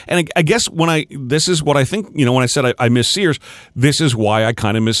while. And I guess this is what I think, when I said I miss Sears, this is why I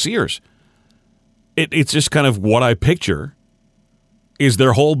kind of miss Sears. It's just kind of what I picture is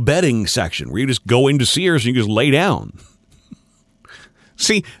their whole bedding section where you just go into Sears and you just lay down.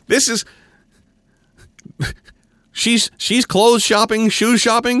 See, this is, she's clothes shopping, shoe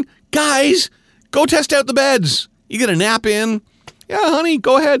shopping. Guys, go test out the beds. You get a nap in. Yeah, honey,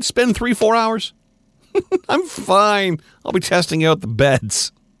 go ahead. Spend 3-4 hours. I'm fine. I'll be testing out the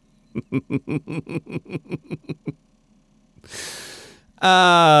beds.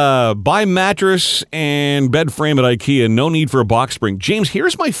 Buy mattress and bed frame at IKEA. No need for a box spring. James,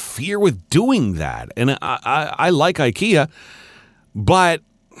 here's my fear with doing that. And I like IKEA, but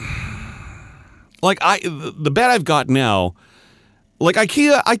like the bed I've got now, like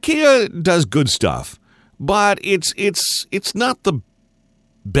IKEA does good stuff, but it's not the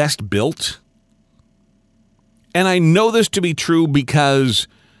best built. And I know this to be true because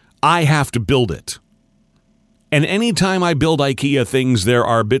I have to build it. And anytime I build IKEA things, there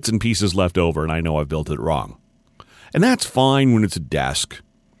are bits and pieces left over, and I know I've built it wrong. And that's fine when it's a desk.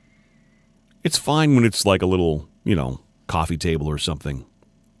 It's fine when it's like a little, coffee table or something.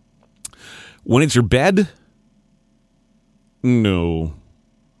 When it's your bed, no.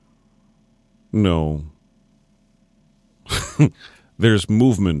 There's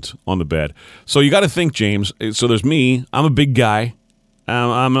movement on the bed. So you got to think, James. So there's me. I'm a big guy.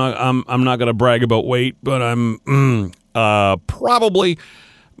 I'm not going to brag about weight, but I'm probably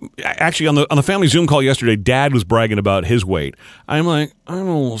actually on the family Zoom call yesterday. Dad was bragging about his weight. I'm like, I'm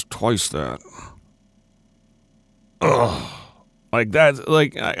almost twice that. Ugh. Like that's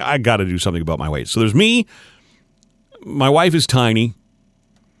like I got to do something about my weight. So there's me. My wife is tiny,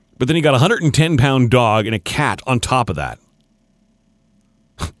 but then you got a 110-pound dog and a cat on top of that.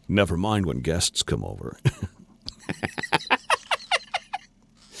 Never mind when guests come over.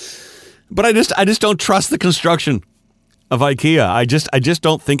 But I just don't trust the construction of IKEA. I just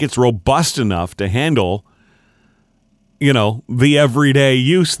don't think it's robust enough to handle, the everyday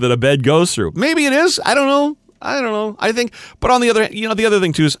use that a bed goes through. Maybe it is. I don't know. I think, but on the other hand, the other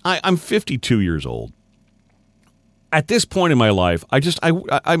thing too is I'm 52 years old. At this point in my life, I'm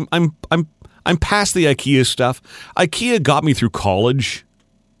past the IKEA stuff. IKEA got me through college.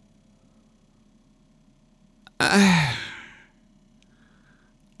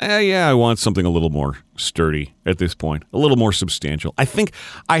 Yeah, I want something a little more sturdy at this point, a little more substantial. I think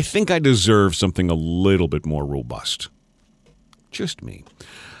I deserve something a little bit more robust. Just me.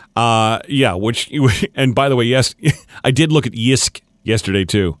 Yeah, and by the way, yes, I did look at Yisk yesterday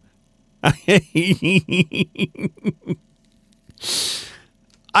too.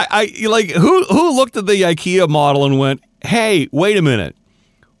 I like who looked at the IKEA model and went, "Hey, wait a minute.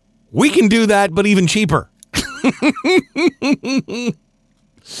 We can do that, but even cheaper."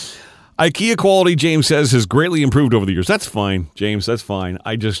 IKEA quality, James says, has greatly improved over the years. That's fine, James. That's fine.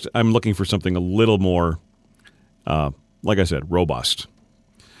 I'm looking for something a little more, like I said, robust.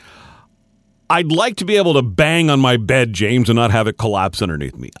 I'd like to be able to bang on my bed, James, and not have it collapse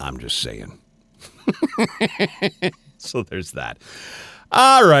underneath me. I'm just saying. So there's that.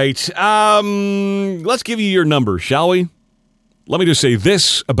 All right. Let's give you your number, shall we? Let me just say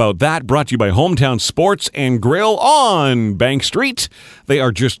this about that, brought to you by Hometown Sports and Grill on Bank Street. They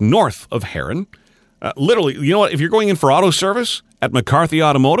are just north of Heron. Literally, you know what? If you're going in for auto service at McCarthy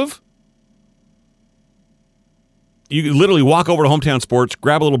Automotive, you literally walk over to Hometown Sports,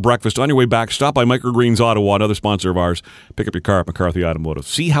 grab a little breakfast. On your way back, stop by Microgreens Ottawa, another sponsor of ours. Pick up your car at McCarthy Automotive.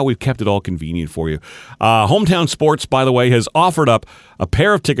 See how we've kept it all convenient for you. Hometown Sports, by the way, has offered up a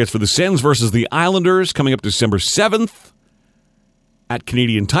pair of tickets for the Sens versus the Islanders coming up December 7th. At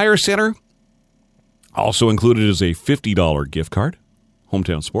Canadian Tire Center. Also included is a $50 gift card.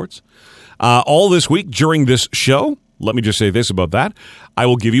 Hometown Sports. All this week during this show, let me just say this about that. I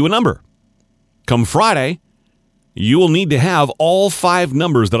will give you a number. Come Friday, you will need to have all 5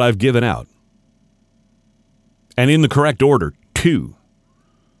 numbers that I've given out. And in the correct order, 2.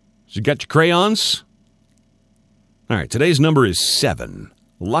 So you got your crayons? All right, today's number is 7.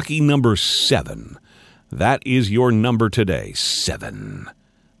 Lucky number 7. That is your number today, 7.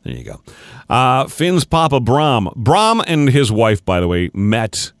 There you go. Finn's Papa Brom. Brom and his wife, by the way,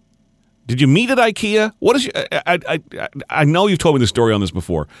 met. Did you meet at IKEA? What is? I know you've told me the story on this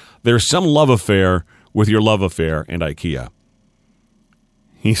before. There's some love affair with your love affair and IKEA.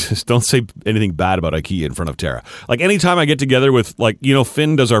 He says, don't say anything bad about IKEA in front of Tara. Like, anytime I get together with, like,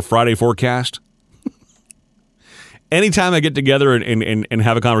 Finn does our Friday forecast. Anytime I get together and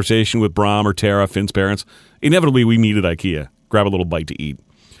have a conversation with Brom or Tara, Finn's parents, inevitably we meet at IKEA, grab a little bite to eat.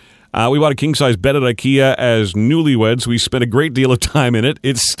 We bought a king-size bed at IKEA as newlyweds. We spent a great deal of time in it.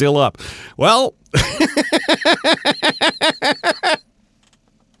 It's still up. Well,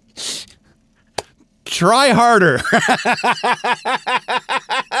 try harder.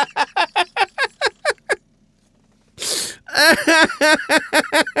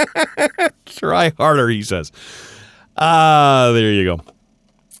 Try harder, he says. There you go.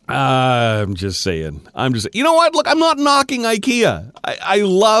 I'm just saying. You know what? Look, I'm not knocking IKEA. I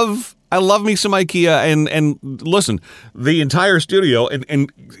love me some IKEA. And listen, the entire studio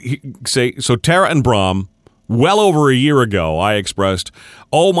so Tara and Brom, well over a year ago, I expressed,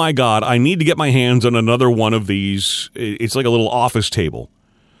 oh my God, I need to get my hands on another one of these. It's like a little office table.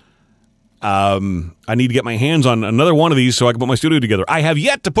 I need to get my hands on another one of these so I can put my studio together. I have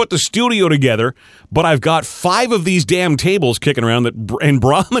yet to put the studio together, but I've got 5 of these damn tables kicking around and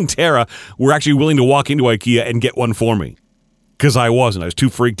Brom and Tara were actually willing to walk into IKEA and get one for me. Because I wasn't. I was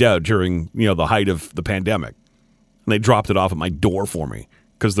too freaked out during, the height of the pandemic. And they dropped it off at my door for me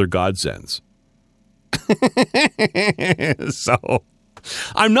because they're godsends. So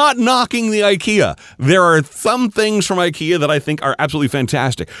I'm not knocking the IKEA. There are some things from IKEA that I think are absolutely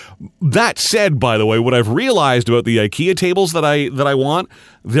fantastic. That said, by the way, what I've realized about the IKEA tables that I want,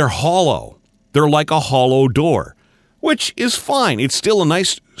 they're hollow. They're like a hollow door, which is fine. It's still a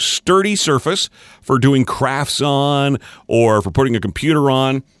nice, sturdy surface for doing crafts on or for putting a computer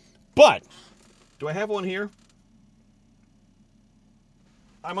on. But, do I have one here?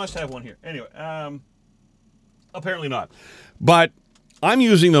 I must have one here. Anyway, apparently not. But I'm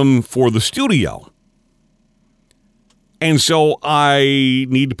using them for the studio. And so I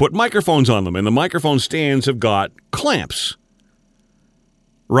need to put microphones on them. And the microphone stands have got clamps.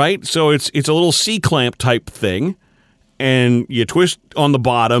 Right? So it's a little C-clamp type thing. And you twist on the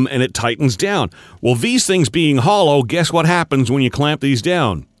bottom and it tightens down. Well, these things being hollow, guess what happens when you clamp these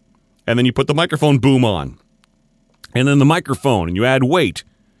down? And then you put the microphone boom on. And then the microphone, and you add weight.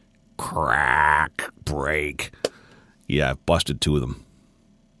 Crack, break. Yeah, I've busted 2 of them.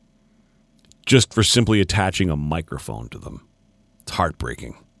 Just for simply attaching a microphone to them. It's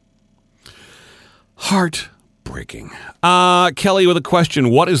heartbreaking. Heartbreaking. Kelly with a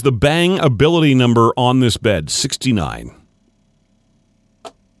question. What is the bang ability number on this bed? 69.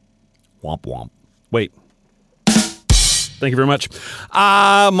 Womp womp. Wait. Thank you very much.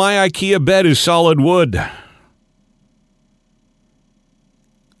 My IKEA bed is solid wood.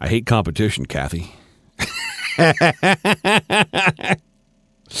 I hate competition, Kathy.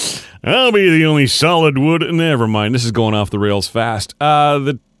 I'll be the only solid wood. Never mind. This is going off the rails fast.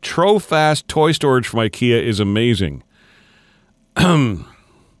 The Trofast toy storage from IKEA is amazing.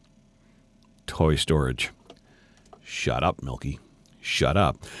 Toy storage. Shut up, Milky. Shut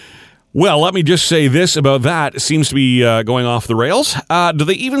up. Well, let me just say this about that. It seems to be going off the rails. Do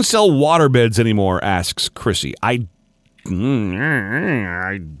they even sell waterbeds anymore, asks Chrissy. I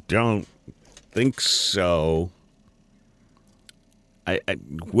don't think so.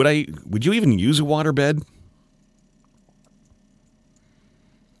 Would you even use a waterbed?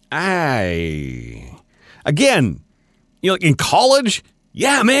 Again, in college,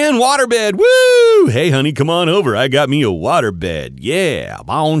 yeah, man, waterbed, woo! Hey, honey, come on over. I got me a waterbed. Yeah,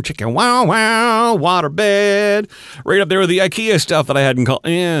 bone chicken, wow, wow, waterbed. Right up there with the IKEA stuff that I had in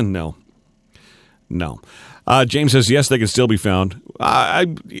college. No. James says, yes, they can still be found.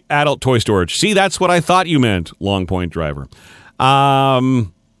 Adult toy storage. See, that's what I thought you meant, Long Point Driver.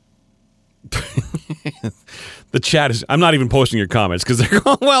 The chat is, I'm not even posting your comments because they're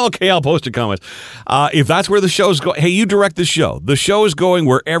going, well, okay, I'll post your comments. If that's where the show's going, hey, you direct the show. The show is going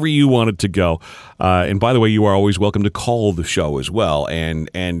wherever you want it to go. And by the way, you are always welcome to call the show as well. And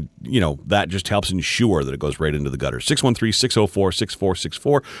that just helps ensure that it goes right into the gutter.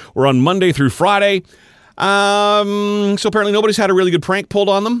 613-604-6464. We're on Monday through Friday. So apparently nobody's had a really good prank pulled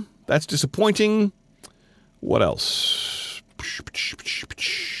on them. That's disappointing. What else?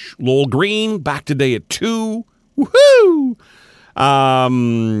 Lowell Green, back today at 2. Woohoo!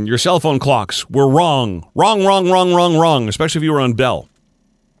 Your cell phone clocks were wrong. Wrong. Especially if you were on Bell.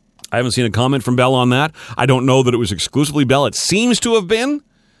 I haven't seen a comment from Bell on that. I don't know that it was exclusively Bell. It seems to have been.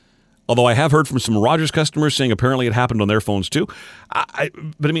 Although I have heard from some Rogers customers saying apparently it happened on their phones too.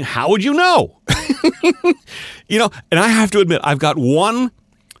 But I mean, how would you know? And I have to admit, I've got one.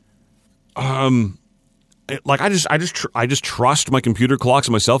 I just trust my computer clocks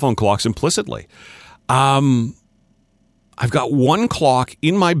and my cell phone clocks implicitly. I've got one clock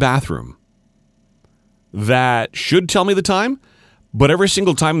in my bathroom that should tell me the time, but every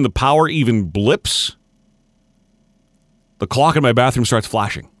single time the power even blips, the clock in my bathroom starts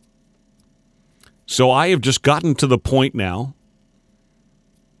flashing. So I have just gotten to the point now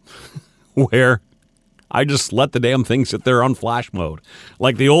where I just let the damn thing sit there on flash mode.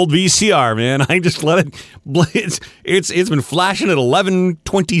 Like the old VCR, man. I just let it. It's been flashing at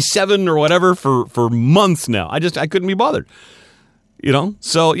 11:27 or whatever for months now. I couldn't be bothered.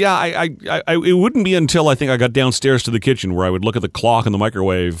 So yeah, it wouldn't be until I think I got downstairs to the kitchen where I would look at the clock and the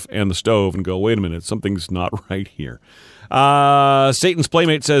microwave and the stove and go, wait a minute, something's not right here. Satan's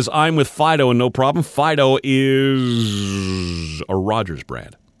Playmate says, I'm with Fido and no problem. Fido is a Rogers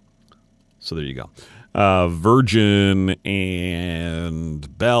brand. So there you go. Virgin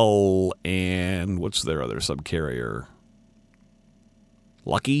and Bell and what's their other subcarrier?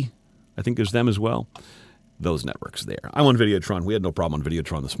 Lucky, I think there's them as well. Those networks there. I'm on Videotron. We had no problem on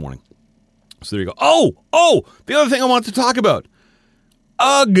Videotron this morning. So there you go. Oh, the other thing I want to talk about.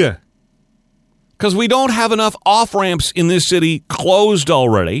 Ugh. Because we don't have enough off-ramps in this city closed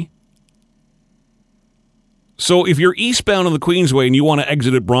already. So if you're eastbound on the Queensway and you want to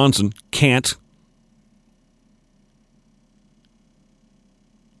exit at Bronson, can't.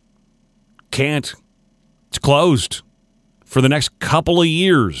 Can't. It's closed for the next couple of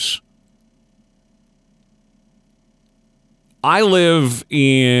years. I live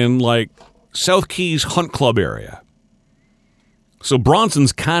in South Keys Hunt Club area. So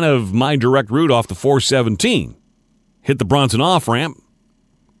Bronson's kind of my direct route off the 417. Hit the Bronson off-ramp.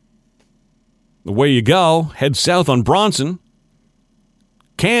 Away you go. Head south on Bronson.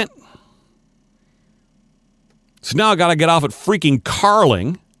 Can't. So now I got to get off at freaking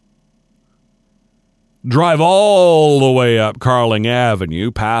Carling. Drive all the way up Carling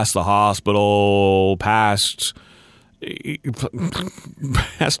Avenue, past the hospital, past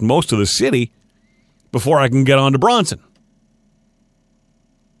most of the city before I can get on to Bronson.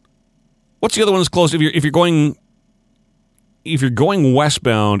 What's the other one that's close? If you're going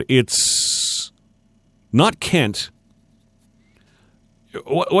westbound, it's not Kent.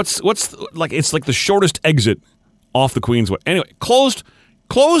 What's it's like the shortest exit off the Queensway. Anyway, closed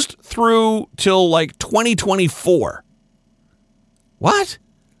through till 2024. What?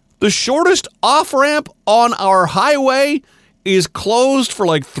 The shortest off-ramp on our highway is closed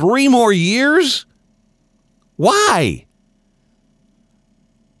for 3 more years? Why?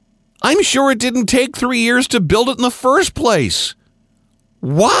 I'm sure it didn't take 3 years to build it in the first place.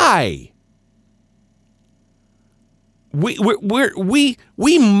 Why? We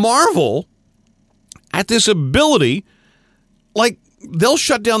marvel at this ability. they'll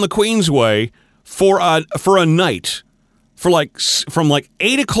shut down the Queensway for a night, from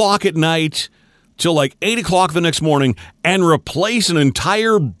 8 o'clock at night till 8 o'clock the next morning, and replace an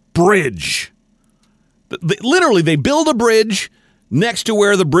entire bridge. Literally, they build a bridge next to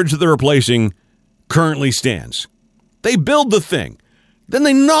where the bridge that they're replacing currently stands. They build the thing. Then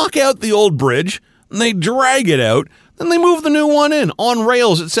they knock out the old bridge, and they drag it out. Then they move the new one in on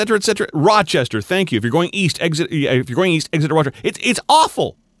rails, etc., etc. Rochester, thank you. If you're going east, exit. If you're going east, exit to Rochester. It's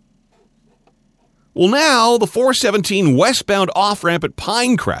awful. Well, now the 417 westbound off ramp at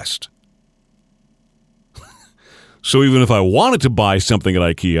Pinecrest. So even if I wanted to buy something at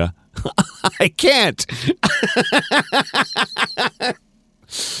IKEA, I can't.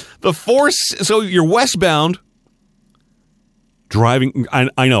 So you're westbound driving.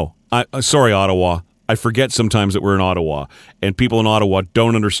 I know. Sorry, Ottawa. I forget sometimes that we're in Ottawa, and people in Ottawa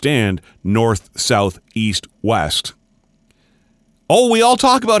don't understand north, south, east, west. Oh, we all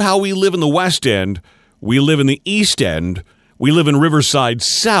talk about how we live in the West End, we live in the East End, we live in Riverside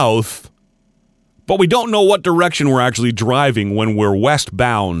South, but we don't know what direction we're actually driving when we're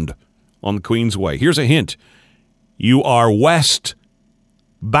westbound on the Queensway. Here's a hint. You are westbound.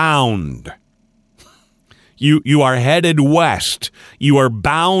 You are headed west. You are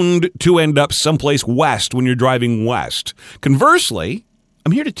bound to end up someplace west when you're driving west. Conversely,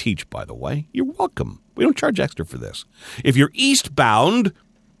 I'm here to teach, by the way. You're welcome. We don't charge extra for this. If you're eastbound,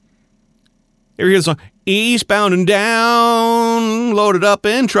 here's a song. Eastbound and down, loaded up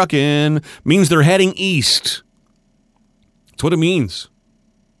and truckin', means they're heading east. That's what it means.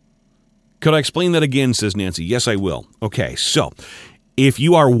 Could I explain that again, says Nancy? Yes, I will. Okay, so if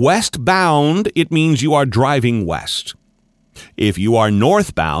you are westbound, it means you are driving west. If you are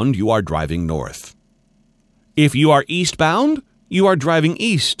northbound, you are driving north. If you are eastbound, you are driving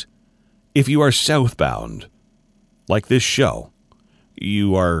east. If you are southbound, like this show,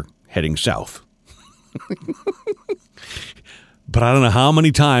 you are heading south. But I don't know how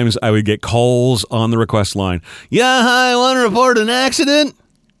many times I would get calls on the request line. Yeah, hi, I want to report an accident.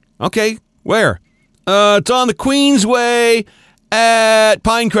 Okay, where? It's on the Queensway at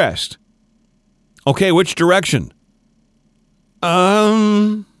Pinecrest. Okay, which direction?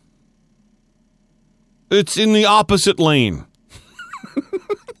 It's in the opposite lane.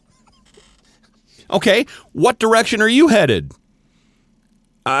 Okay, what direction are you headed?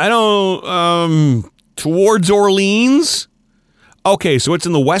 I don't, towards Orleans? Okay, so it's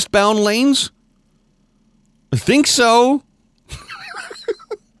in the westbound lanes? I think so.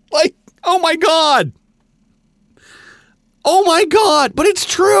 Oh my God. Oh my God, but it's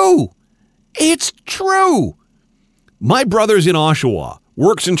true. It's true. My brother's in Oshawa,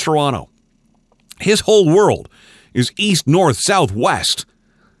 works in Toronto. His whole world is east, north, south, west.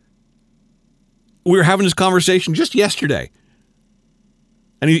 We were having this conversation just yesterday.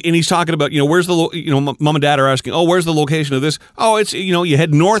 And he's talking about, where's the, mom and dad are asking, oh, where's the location of this? Oh, it's, you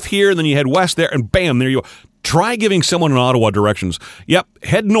head north here and then you head west there and bam, there you go. Try giving someone in Ottawa directions. Yep,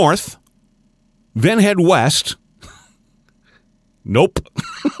 head north, then head west. Nope.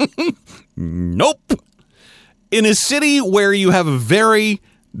 Nope. In a city where you have a very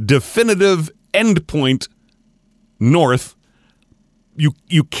definitive endpoint north,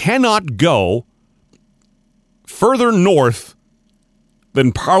 you cannot go further north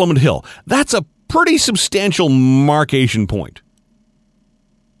than Parliament Hill. That's a pretty substantial marcation point.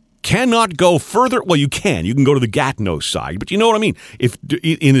 Cannot go further. Well, you can. You can go to the Gatineau side, but you know what I mean. If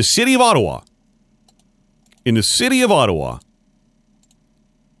in the city of Ottawa, you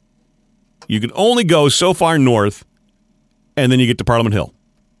can only go so far north, and then you get to Parliament Hill.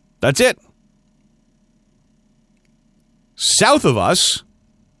 That's it. South of us,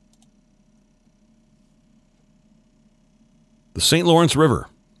 the St. Lawrence River.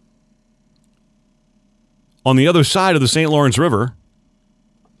 On the other side of the St. Lawrence River,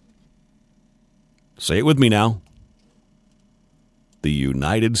 say it with me now, the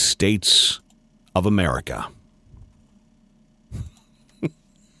United States of America.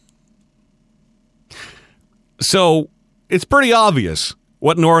 So it's pretty obvious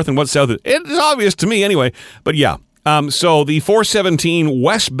what north and what south is. It's obvious to me anyway. But yeah, so the 417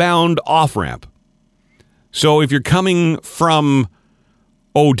 westbound off-ramp. So if you're coming from,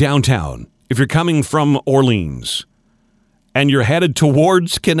 downtown, if you're coming from Orleans and you're headed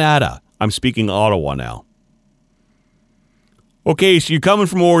towards Canada, I'm speaking Ottawa now. Okay, so you're coming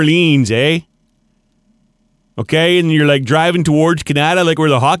from Orleans, eh? Okay, and you're driving towards Canada, like where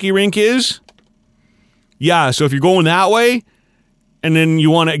the hockey rink is? Yeah, so if you're going that way, and then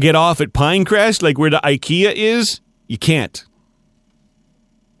you want to get off at Pinecrest, like where the IKEA is, you can't.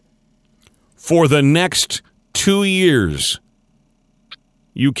 For the next 2 years,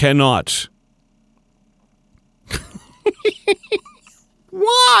 You cannot.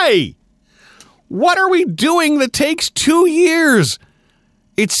 Why? What are we doing that takes 2 years?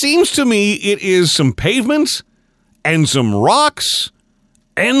 It seems to me it is some pavement and some rocks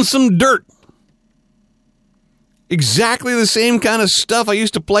and some dirt. Exactly the same kind of stuff I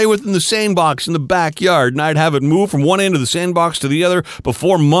used to play with in the sandbox in the backyard, and I'd have it move from one end of the sandbox to the other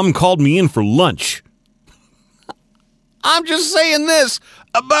before Mom called me in for lunch. I'm just saying this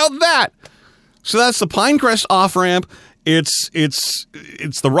about that. So that's the Pinecrest off-ramp. It's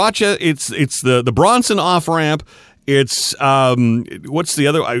the Rochester. It's the Bronson off-ramp. It's what's the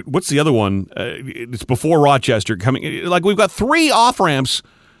other one? It's before Rochester coming. Like, we've got 3 off-ramps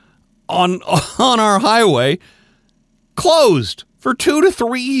on our highway closed for 2 to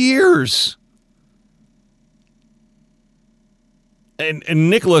 3 years. And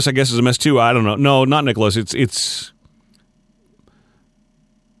Nicholas, I guess, is a mess too. I don't know. No, not Nicholas. It's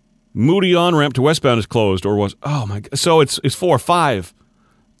Moody on-ramp to westbound is closed, or was, oh my God. So it's 4 or 5.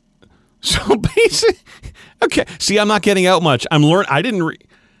 So basically, okay. See, I'm not getting out much.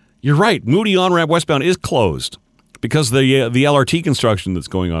 You're right. Moody on-ramp westbound is closed because the LRT construction that's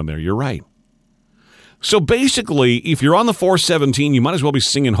going on there. You're right. So basically, if you're on the 417, you might as well be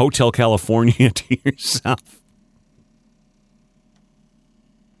singing Hotel California to yourself.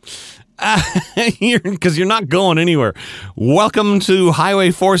 Because you're not going anywhere. Welcome to Highway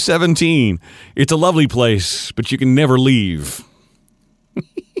 417. It's a lovely place, but you can never leave.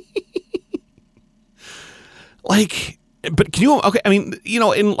 But can you, okay, I mean,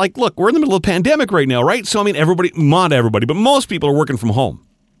 look, we're in the middle of a pandemic right now, right? So, I mean, not everybody, but most people are working from home.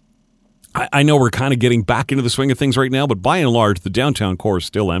 I know we're kind of getting back into the swing of things right now, but by and large, the downtown core is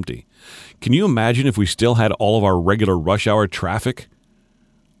still empty. Can you imagine if we still had all of our regular rush hour traffic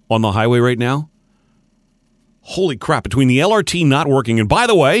on the highway right now? Holy crap, between the LRT not working, and by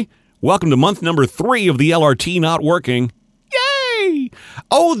the way, welcome to month number 3 of the LRT not working. Yay!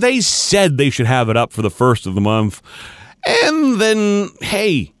 Oh, they said they should have it up for the first of the month. And then,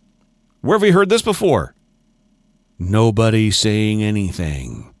 hey, where have we heard this before? Nobody saying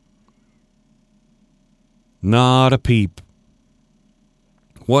anything. Not a peep.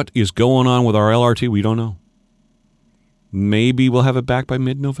 What is going on with our LRT? We don't know. Maybe we'll have it back by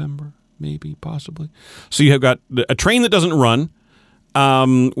mid-November. Maybe, possibly. So you have got a train that doesn't run.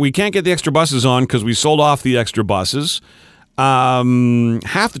 We can't get the extra buses on because we sold off the extra buses. Half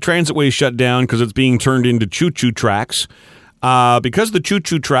the transitway shut down because it's being turned into choo-choo tracks. Because the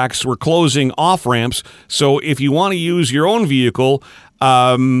choo-choo tracks were closing off-ramps, so if you want to use your own vehicle,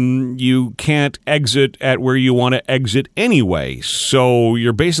 you can't exit at where you want to exit anyway. So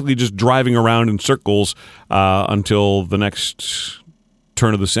you're basically just driving around in circles until the next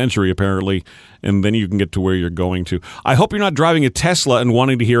turn of the century, apparently, and then you can get to where you're going to. I hope you're not driving a Tesla and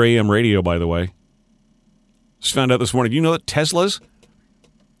wanting to hear AM radio, by the way. Just found out this morning. You know that Teslas?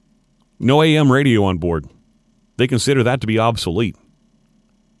 No AM radio on board. They consider that to be obsolete.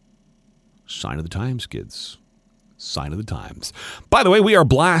 Sign of the times, kids. Sign of the times. By the way, we are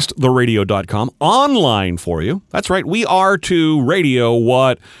blasttheradio.com online for you. That's right. We are to radio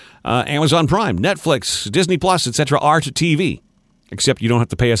what Amazon Prime, Netflix, Disney Plus, etc. are to TV. Except you don't have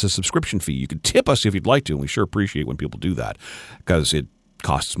to pay us a subscription fee. You can tip us if you'd like to, and we sure appreciate when people do that because it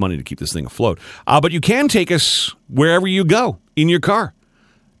costs money to keep this thing afloat. But you can take us wherever you go in your car.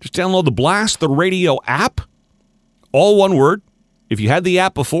 Just download the Blast the Radio app. All one word. If you had the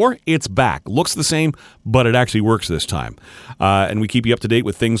app before, it's back. Looks the same, but it actually works this time. And we keep you up to date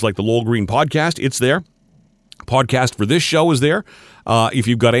with things like the Lowell Green podcast. It's there. Podcast for this show is there. If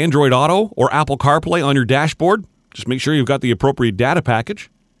you've got Android Auto or Apple CarPlay on your dashboard, just make sure you've got the appropriate data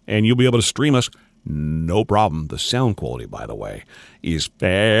package, and you'll be able to stream us. No problem. The sound quality, by the way, is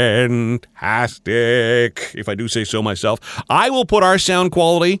fantastic, if I do say so myself. I will put our sound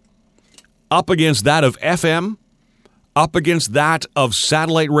quality up against that of FM, up against that of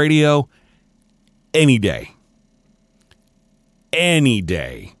satellite radio any day. Any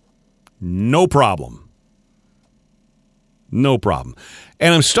day. No problem. No problem.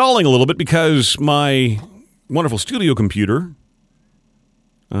 And I'm stalling a little bit because my wonderful studio computer,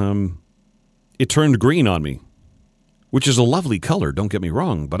 it turned green on me, which is a lovely color, don't get me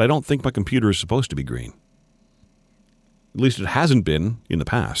wrong, but I don't think my computer is supposed to be green. At least it hasn't been in the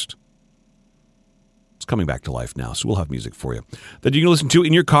past. It's coming back to life now, so we'll have music for you that you can listen to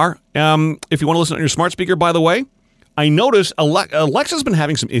in your car. If you want to listen on your smart speaker, by the way, I noticed Alexa's been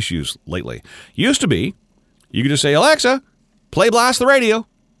having some issues lately. Used to be, you could just say, Alexa, play Blast the Radio,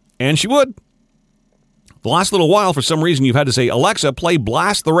 and she would. The last little while, for some reason, you've had to say, Alexa, play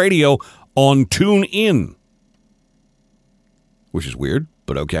Blast the Radio on TuneIn. Which is weird,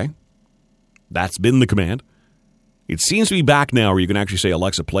 but okay. That's been the command. It seems to be back now where you can actually say,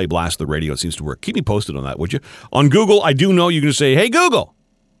 Alexa, play Blast the Radio. It seems to work. Keep me posted on that, would you? On Google, I do know you can say, hey, Google,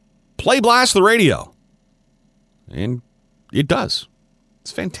 play Blast the Radio. And it does.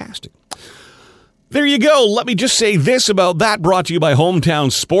 It's fantastic. There you go. Let me just say this about that, brought to you by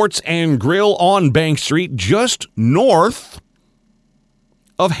Hometown Sports and Grill on Bank Street, just north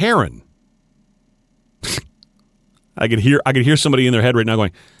of Heron. I could hear somebody in their head right now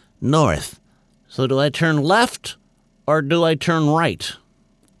going, north. So do I turn left or do I turn right?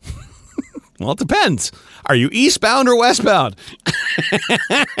 Well, it depends. Are you eastbound or westbound?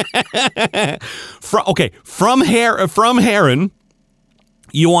 From Heron,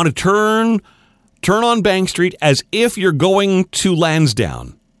 you want to turn on Bank Street as if you're going to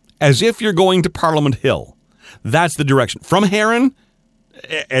Lansdowne, as if you're going to Parliament Hill. That's the direction. From Heron,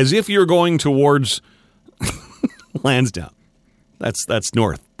 as if you're going towards Lansdowne. That's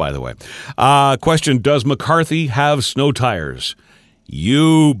north, by the way. Question, does McCarthy have snow tires?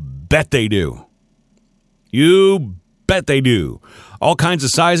 You bet they do. You bet they do. All kinds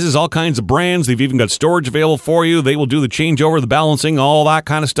of sizes, all kinds of brands. They've even got storage available for you. They will do the changeover, the balancing, all that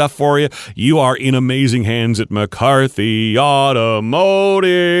kind of stuff for you. You are in amazing hands at McCarthy Automotive.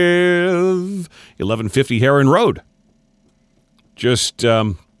 1150 Heron Road. Just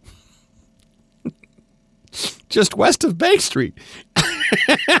west of Bank Street.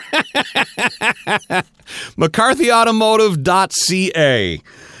 McCarthyAutomotive.ca.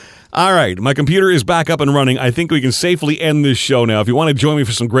 All right, my computer is back up and running. I think we can safely end this show now. If you want to join me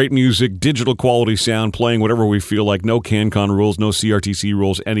for some great music, digital quality sound, playing whatever we feel like, no CanCon rules, no CRTC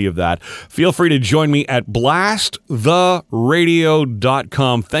rules, any of that, feel free to join me at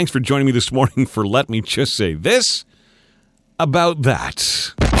blasttheradio.com. Thanks for joining me this morning for Let Me Just Say This about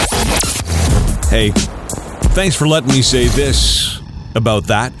that. Hey, thanks for letting me say this about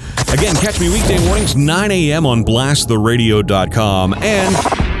that. Again, catch me weekday mornings, 9 a.m. on blasttheradio.com and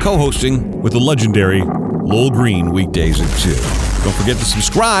co-hosting with the legendary Lowell Green weekdays at 2. Don't forget to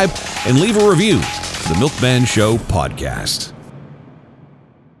subscribe and leave a review for the Milkman Show podcast.